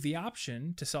remove the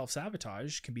option to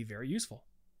self-sabotage can be very useful.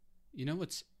 You know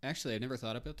what's actually, I've never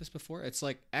thought about this before. It's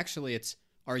like, actually, it's,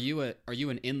 are you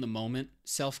an in the moment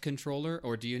self-controller,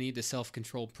 or do you need to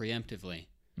self-control preemptively?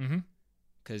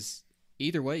 Because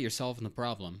either way, you're solving the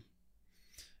problem.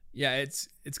 Yeah, it's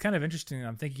kind of interesting.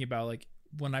 I'm thinking about, like,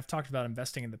 when I've talked about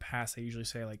investing in the past, I usually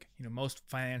say, like, you know, most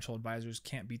financial advisors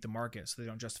can't beat the market, so they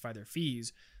don't justify their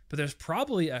fees. But there's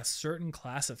probably a certain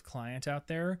class of client out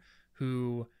there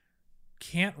who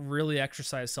can't really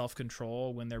exercise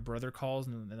self-control when their brother calls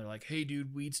and they're like, hey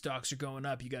dude, weed stocks are going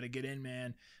up, you got to get in,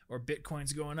 man, or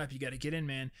Bitcoin's going up, you got to get in,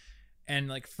 man. And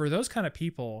like for those kind of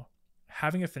people,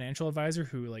 having a financial advisor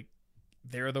who, like,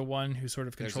 they're the one who sort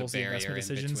of controls the investment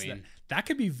decisions, that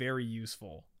could be very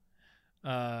useful.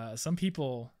 Some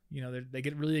people, you know, they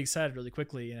get really excited really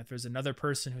quickly, and if there's another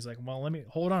person who's like, well, let me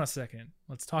hold on a second,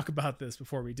 let's talk about this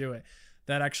before we do it,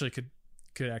 that actually could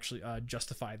actually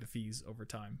justify the fees over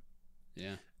time.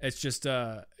 Yeah. It's just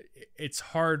it's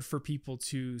hard for people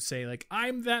to say, like,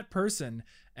 I'm that person,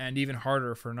 and even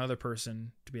harder for another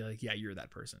person to be like, yeah, you're that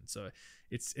person. So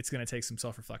it's going to take some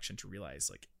self-reflection to realize,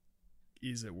 like,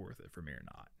 is it worth it for me or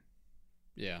not?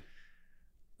 Yeah.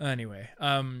 Anyway,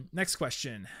 next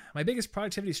question. My biggest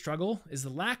productivity struggle is the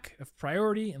lack of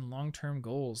priority and long-term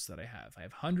goals that I have. I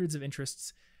have hundreds of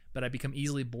interests, but I become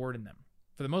easily bored in them.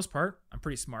 For the most part, I'm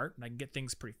pretty smart and I can get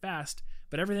things pretty fast,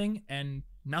 but everything and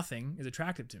nothing is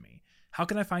attractive to me. How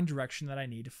can I find direction that I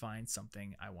need to find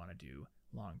something I want to do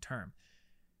long term?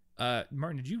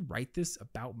 Martin, did you write this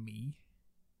about me?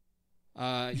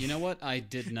 You know what? I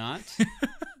did not,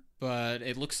 but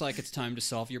it looks like it's time to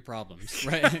solve your problems,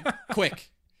 right?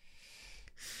 Quick.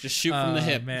 Just shoot from the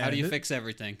hip. Man. How do you fix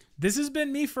everything? This has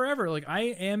been me forever. Like, I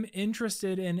am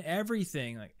interested in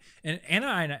everything. Like, and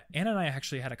Anna and I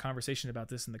actually had a conversation about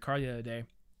this in the car the other day.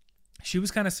 She was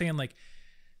kind of saying, like,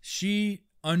 she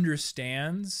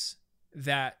understands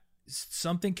that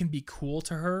something can be cool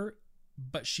to her,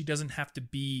 but she doesn't have to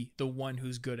be the one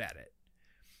who's good at it.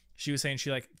 She was saying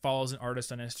she, like, follows an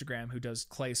artist on Instagram who does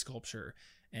clay sculpture,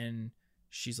 and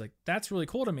she's like, that's really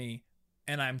cool to me.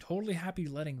 And I'm totally happy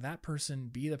letting that person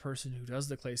be the person who does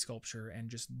the clay sculpture and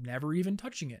just never even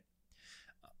touching it.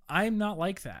 I'm not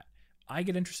like that. I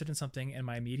get interested in something and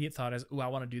my immediate thought is, I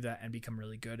want to do that and become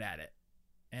really good at it,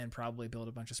 and probably build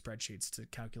a bunch of spreadsheets to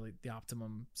calculate the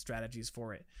optimum strategies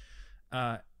for it.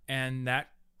 And that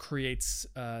creates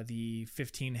the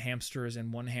 15 hamsters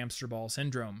and one hamster ball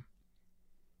syndrome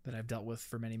that I've dealt with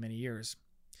for many, many years.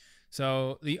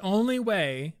 So the only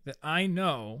way that I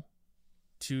know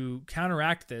to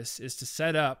counteract this is to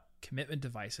set up commitment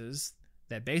devices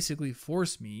that basically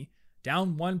force me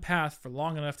down one path for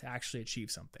long enough to actually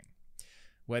achieve something.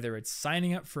 Whether it's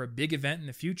signing up for a big event in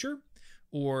the future,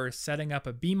 or setting up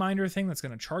a B-Minder thing that's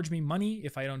going to charge me money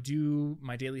if I don't do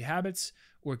my daily habits,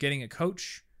 or getting a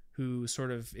coach who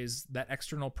sort of is that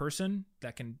external person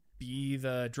that can be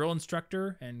the drill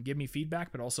instructor and give me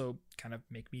feedback, but also kind of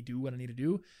make me do what I need to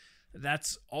do.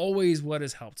 That's always what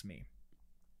has helped me.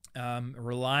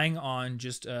 Relying on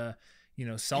just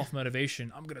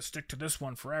self-motivation. I'm going to stick to this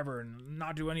one forever and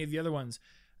not do any of the other ones.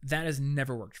 That has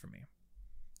never worked for me.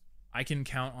 I can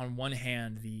count on one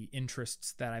hand the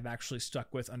interests that I've actually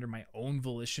stuck with under my own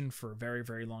volition for a very,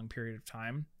 very long period of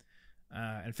time.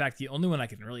 In fact, the only one I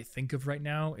can really think of right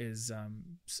now is,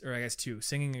 or I guess two,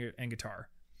 singing and guitar.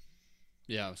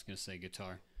 Yeah, I was going to say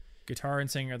guitar. Guitar and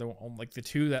singing are the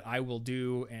two that I will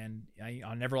do, and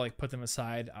I'll never put them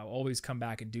aside. I'll always come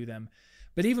back and do them.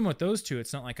 But even with those two,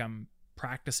 it's not like I'm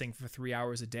practicing for 3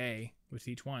 hours a day with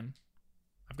each one.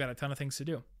 I've got a ton of things to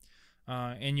do.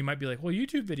 And you might be like, well,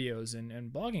 YouTube videos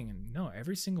and blogging. And no,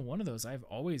 every single one of those, I've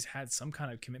always had some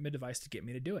kind of commitment device to get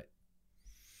me to do it.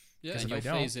 Yeah, and you'll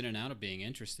phase in and out of being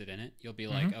interested in it. You'll be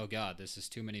like, oh God, this is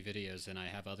too many videos and I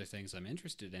have other things I'm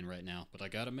interested in right now, but I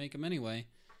got to make them anyway.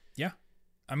 Yeah.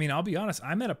 I mean, I'll be honest.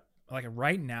 I'm at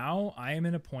right now, I am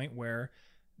in a point where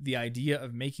the idea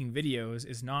of making videos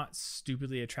is not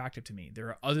stupidly attractive to me. There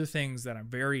are other things that I'm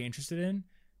very interested in,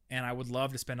 and I would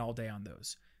love to spend all day on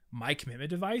those. My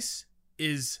commitment device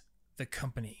is the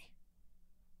company.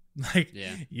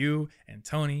 You and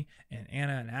Tony and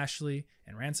Anna and Ashley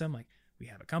and Ransom, we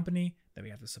have a company that we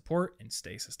have to support and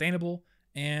stay sustainable.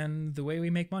 And the way we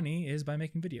make money is by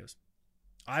making videos.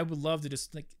 I would love to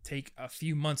just take a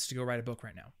few months to go write a book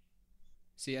right now.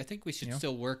 See, I think we should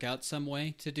still work out some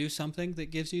way to do something that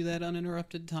gives you that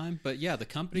uninterrupted time. But yeah, the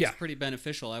company's pretty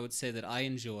beneficial. I would say that I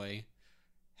enjoy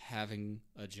having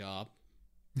a job.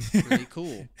 Pretty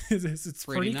cool. It's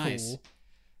pretty nice. Cool.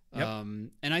 Yep.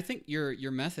 And I think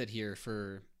your method here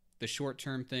for the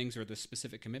short-term things or the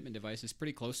specific commitment device is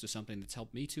pretty close to something that's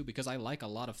helped me too, because I like a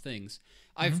lot of things.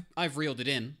 I've reeled it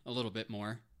in a little bit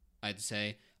more, I'd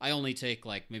say. I only take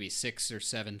maybe 6 or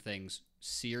 7 things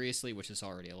seriously, which is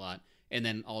already a lot. And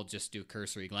then I'll just do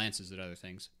cursory glances at other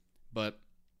things. But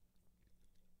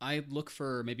I look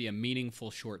for maybe a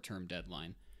meaningful short-term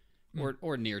deadline.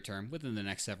 Or near-term, within the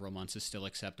next several months is still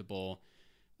acceptable.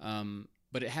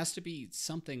 But it has to be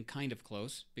something kind of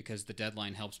close, because the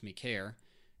deadline helps me care.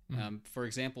 For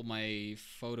example, my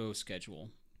photo schedule,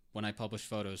 when I publish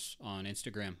photos on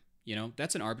Instagram,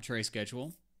 that's an arbitrary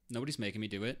schedule. Nobody's making me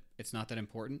do it. It's not that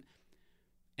important.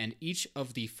 And each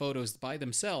of the photos by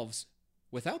themselves,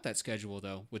 without that schedule,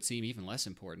 though, would seem even less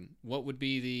important. What would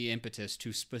be the impetus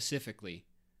to specifically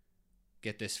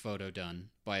get this photo done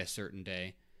by a certain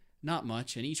day? Not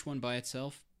much, and each one by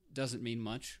itself doesn't mean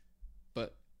much.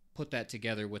 But put that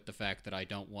together with the fact that I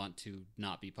don't want to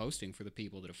not be posting for the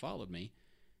people that have followed me,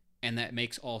 and that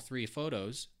makes all 3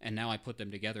 photos, and now I put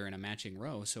them together in a matching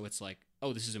row, so it's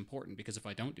oh, this is important, because if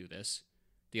I don't do this,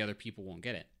 the other people won't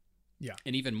get it. Yeah.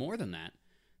 And even more than that,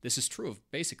 this is true of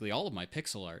basically all of my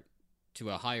pixel art to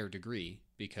a higher degree,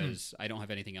 because I don't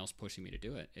have anything else pushing me to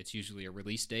do it. It's usually a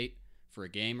release date for a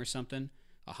game or something,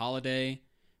 a holiday,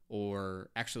 or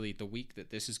actually the week that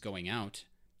this is going out.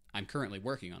 I'm currently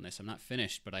working on this. I'm not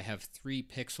finished, but I have 3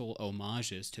 pixel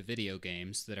homages to video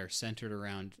games that are centered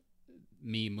around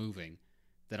me moving,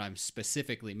 that I'm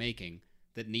specifically making,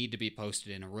 that need to be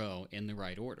posted in a row in the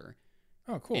right order.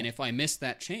 Oh, cool. And if I miss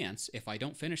that chance, if I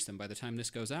don't finish them by the time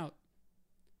this goes out,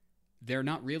 they're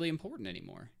not really important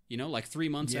anymore. 3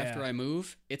 months after I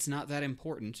move, it's not that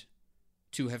important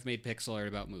to have made pixel art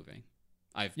about moving.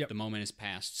 The moment is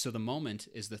past. So the moment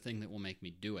is the thing that will make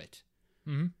me do it.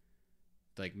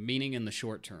 Meaning in the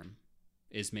short term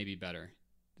is maybe better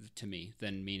to me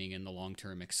than meaning in the long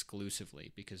term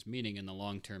exclusively, because meaning in the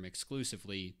long term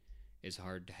exclusively is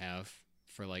hard to have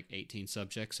for 18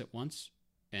 subjects at once.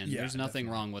 And there's nothing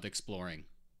wrong with exploring.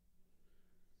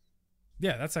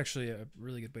 Yeah, that's actually a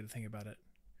really good way to think about it.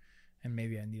 And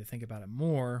maybe I need to think about it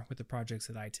more with the projects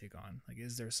that I take on.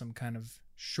 Is there some kind of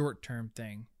short-term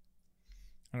thing?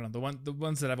 I don't know. The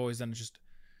ones that I've always done is just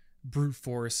brute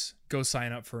force, go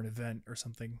sign up for an event or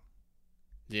something.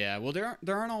 Yeah, well, there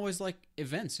aren't always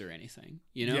events or anything,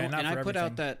 Yeah, and I put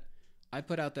everything.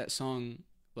 out that song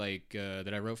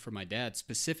that I wrote for my dad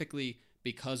specifically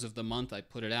because of the month I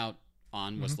put it out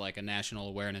on was a national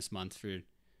awareness month for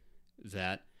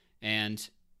that. And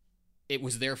it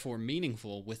was therefore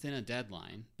meaningful within a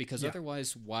deadline, because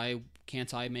otherwise, why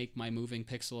can't I make my moving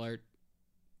pixel art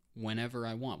whenever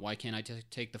I want? Why can't I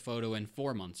take the photo in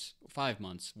 4 months, 5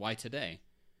 months? Why today?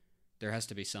 There has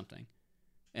to be something.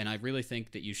 And I really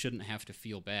think that you shouldn't have to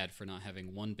feel bad for not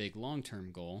having one big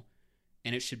long-term goal,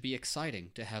 and it should be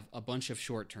exciting to have a bunch of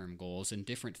short-term goals and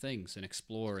different things and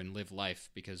explore and live life,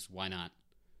 because why not?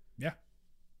 Yeah.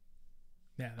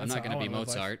 Yeah, I'm not going to be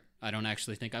Mozart. I don't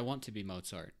actually think I want to be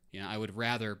Mozart. You know, I would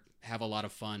rather have a lot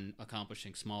of fun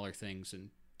accomplishing smaller things in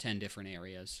 10 different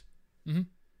areas. Mm-hmm.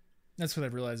 That's what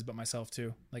I've realized about myself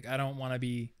too. Like, I don't want to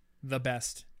be the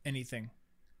best anything,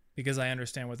 because I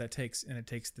understand what that takes, and it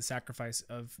takes the sacrifice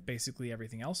of basically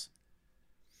everything else.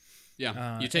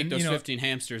 Yeah, you take those 15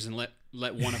 hamsters and let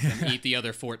one of them eat the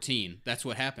other 14. That's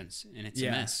what happens, and it's a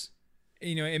mess.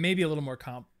 You know, it may be a little more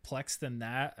complex than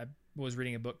that. I was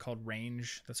reading a book called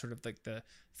Range. That's sort of like the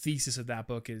thesis of that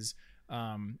book is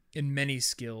in many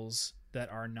skills that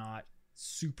are not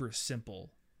super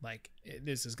simple. Like,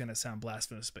 this is going to sound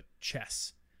blasphemous, but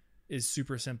chess is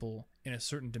super simple in a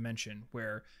certain dimension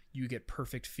where you get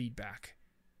perfect feedback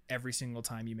every single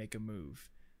time you make a move.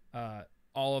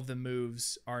 All of the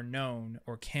moves are known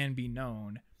or can be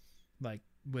known. Like,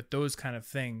 with those kind of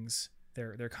things,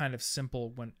 they're kind of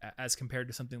simple when as compared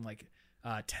to something like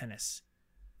tennis,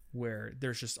 where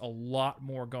there's just a lot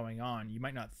more going on. You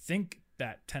might not think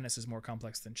that tennis is more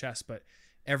complex than chess, but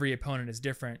every opponent is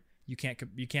different. You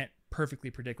can't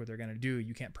perfectly predict what they're going to do.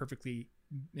 You can't perfectly,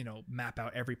 map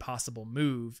out every possible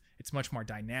move. It's much more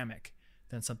dynamic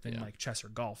than something like chess or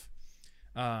golf.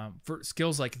 For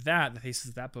skills like that, the thesis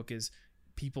of that book is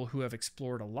people who have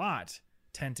explored a lot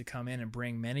tend to come in and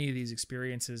bring many of these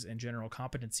experiences and general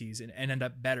competencies and end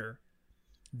up better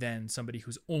than somebody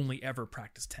who's only ever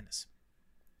practiced tennis.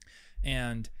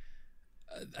 And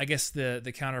I guess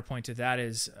the counterpoint to that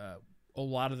is a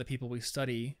lot of the people we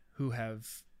study who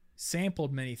have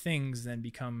sampled many things, then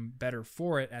become better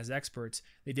for it as experts,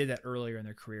 they did that earlier in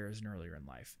their careers and earlier in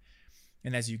life.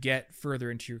 And as you get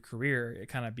further into your career, it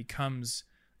kind of becomes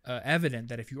evident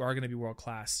that if you are going to be world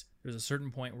class, there's a certain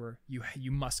point where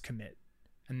you must commit,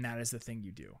 and that is the thing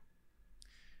you do.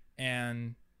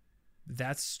 And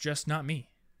that's just not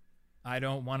me. I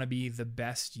don't want to be the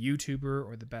best YouTuber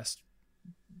or the best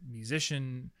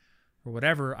musician or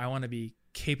whatever. I want to be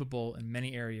capable in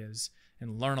many areas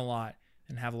and learn a lot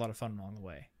and have a lot of fun along the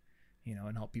way,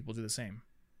 and help people do the same.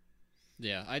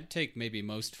 Yeah, I'd take maybe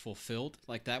most fulfilled.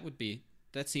 Like, that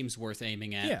seems worth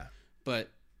aiming at. Yeah. But,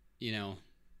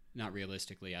 not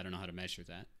realistically. I don't know how to measure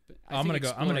that. But I'm going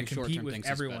to compete with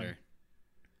everyone.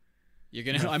 You're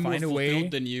going to, I'm more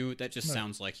fulfilled than you. That just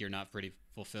sounds like you're not pretty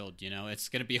fulfilled, It's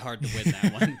going to be hard to win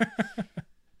that one.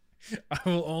 I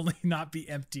will only not be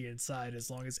empty inside as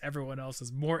long as everyone else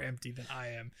is more empty than I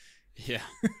am. Yeah.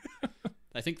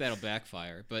 I think that'll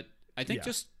backfire, but I think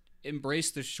just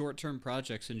embrace the short-term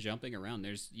projects and jumping around.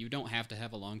 You don't have to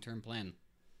have a long-term plan.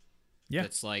 Yeah.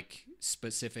 That's like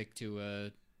specific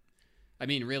to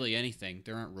really anything.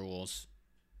 There aren't rules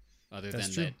other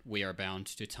than that we are bound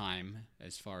to time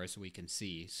as far as we can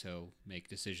see, so make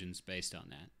decisions based on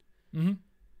that. Mm-hmm.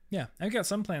 Yeah, I've got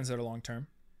some plans that are long-term,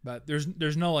 but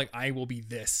there's no like I will be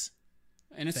this.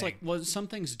 And it's like, well, some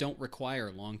things don't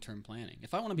require long-term planning.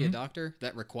 If I want to be a doctor,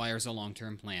 that requires a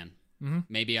long-term plan. Mm-hmm.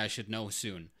 Maybe I should know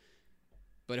soon.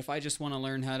 But if I just want to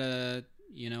learn how to,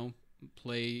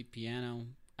 play piano,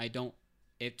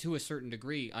 to a certain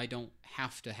degree, I don't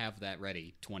have to have that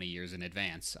ready 20 years in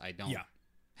advance. I don't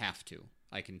have to.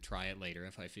 I can try it later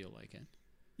if I feel like it.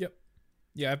 Yep.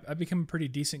 Yeah, I've become a pretty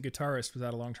decent guitarist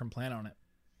without a long-term plan on it.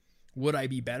 Would I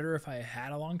be better if I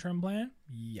had a long-term plan?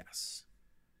 Yes.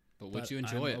 But would you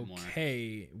enjoy it more? I'm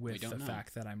okay with the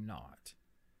fact that I'm not.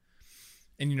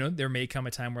 And, there may come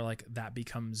a time where, like, that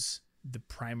becomes the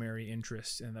primary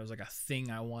interest and there's, like, a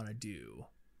thing I want to do.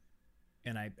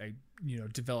 And I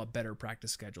develop better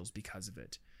practice schedules because of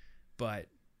it. But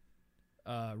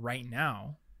right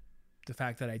now, the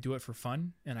fact that I do it for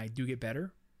fun and I do get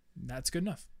better, that's good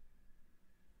enough.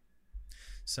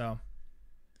 So,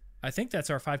 I think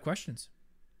that's our 5 questions.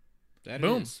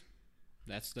 Boom.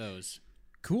 That's those.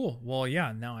 Cool. Well,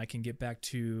 yeah, now I can get back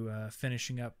to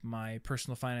finishing up my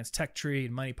personal finance tech tree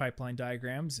and money pipeline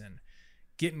diagrams and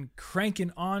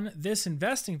cranking on this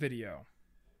investing video.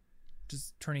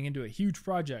 Just turning into a huge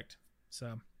project.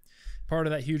 So part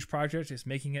of that huge project is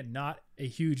making it not a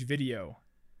huge video.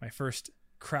 My first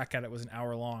crack at it was an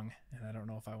hour long, and I don't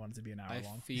know if I want it to be an hour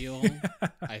long.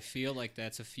 I feel like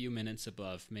that's a few minutes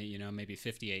above, maybe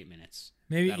 58 minutes.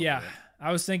 Maybe, yeah.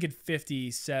 I was thinking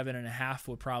 57 and a half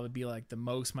would probably be like the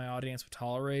most my audience would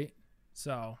tolerate.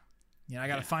 So, I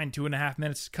got to find 2.5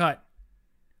 minutes to cut.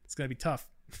 It's going to be tough.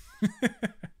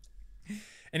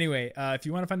 Anyway, if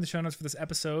you want to find the show notes for this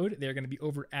episode, they're going to be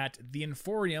over at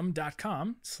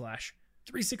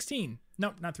theinforium.com/316. No,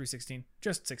 not 316,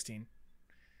 just 16.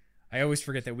 I always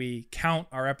forget that we count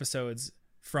our episodes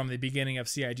from the beginning of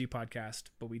CIG podcast,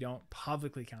 but we don't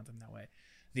publicly count them that way.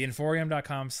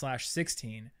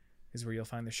 Theinforium.com/16 is where you'll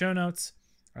find the show notes.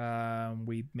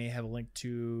 We may have a link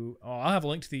to, I'll have a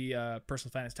link to the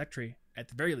Personal Finance Tech Tree at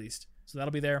the very least. So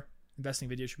that'll be there. Investing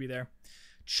video should be there.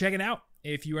 Check it out.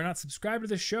 If you are not subscribed to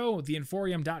the show,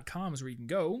 theinforium.com is where you can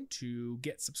go to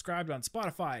get subscribed on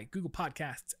Spotify, Google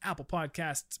Podcasts, Apple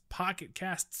Podcasts, Pocket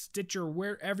Casts, Stitcher,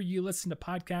 wherever you listen to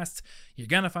podcasts. You're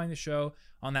going to find the show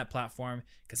on that platform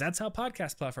because that's how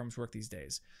podcast platforms work these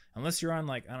days. Unless you're on,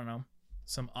 like, I don't know,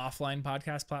 some offline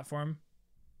podcast platform,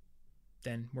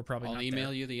 then we're probably not there. I'll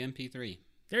email you the MP3.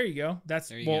 There you go.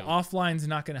 Offline's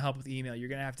not going to help with email. You're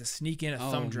going to have to sneak in a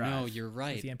thumb drive. No, you're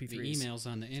right. With the MP3s. The email's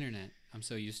on the internet. I'm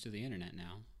so used to the internet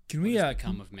now. Can we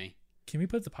become of me? Can we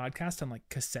put the podcast on like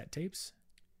cassette tapes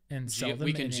and sell them?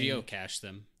 We can geocache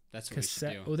them. That's what we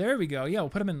should do. Oh, there we go. Yeah, we'll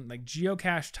put them in like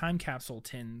geocache time capsule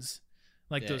tins,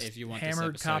 like those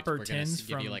hammered copper tins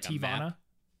from like Tivana.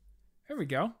 There we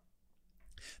go.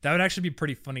 That would actually be a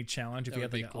pretty funny challenge if you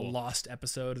had like a lost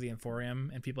episode of the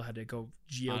Inforium and people had to go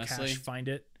geocache find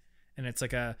it, and it's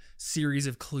like a series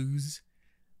of clues.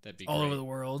 That'd be all over the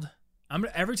world.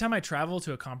 Every time I travel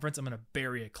to a conference, I'm gonna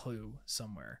bury a clue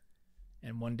somewhere,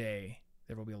 and one day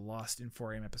there will be a lost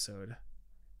Inforium episode,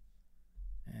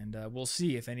 and we'll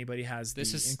see if anybody has the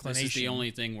inclination. This is the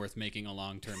only thing worth making a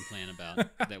long-term plan about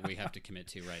that we have to commit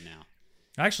to right now.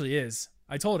 Actually, is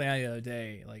I told Annie the other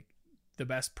day, like, the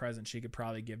best present she could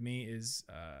probably give me is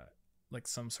like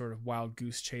some sort of wild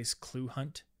goose chase clue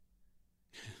hunt.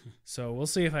 So we'll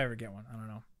see if I ever get one. I don't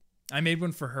know. I made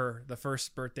one for her the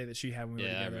first birthday that she had when we were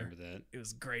together. Yeah, I remember that. It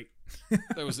was great.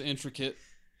 That was intricate.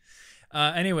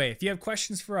 Anyway, if you have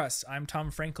questions for us, I'm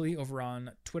Tom Franklin over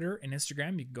on Twitter and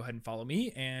Instagram. You can go ahead and follow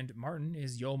me. And Martin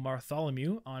is Yo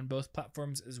Martholomew on both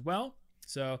platforms as well.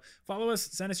 So follow us,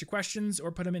 send us your questions,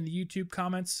 or put them in the YouTube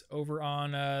comments over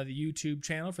on the YouTube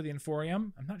channel for the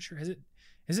Inforium. I'm not sure. Have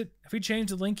we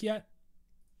changed the link yet?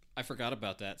 I forgot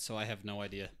about that, so I have no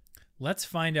idea. Let's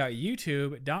find out.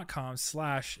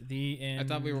 YouTube.com/the. I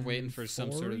thought we were waiting for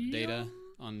some sort of data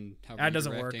on how that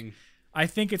doesn't work. I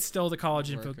think it's still the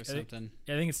College Info. Or something.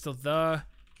 I think it's still the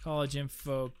College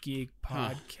Info Geek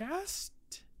podcast.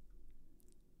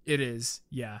 It is,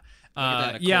 yeah.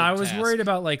 I was worried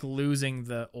about like losing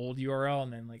the old URL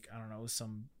and then like I don't know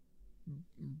some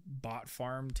bot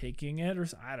farm taking it or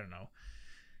I don't know.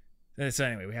 So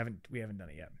anyway, we haven't done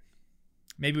it yet.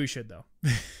 Maybe we should though.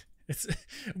 It's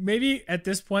maybe at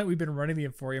this point we've been running the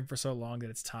Inforium for so long that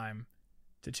it's time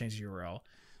to change the URL.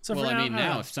 So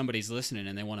now if somebody's listening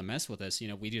and they want to mess with us,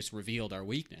 we just revealed our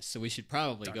weakness, so we should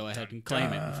probably go ahead and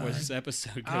claim it before this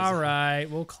episode goes All right,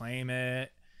 we'll claim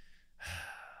it.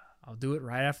 I'll do it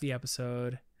right after the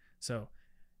episode. So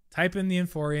type in the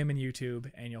Inforium in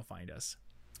YouTube and you'll find us.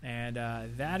 And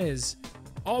that is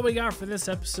all we got for this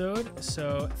episode.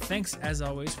 So thanks as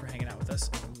always for hanging out with us.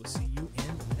 And we'll see you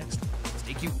in the next one.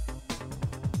 Stay cute.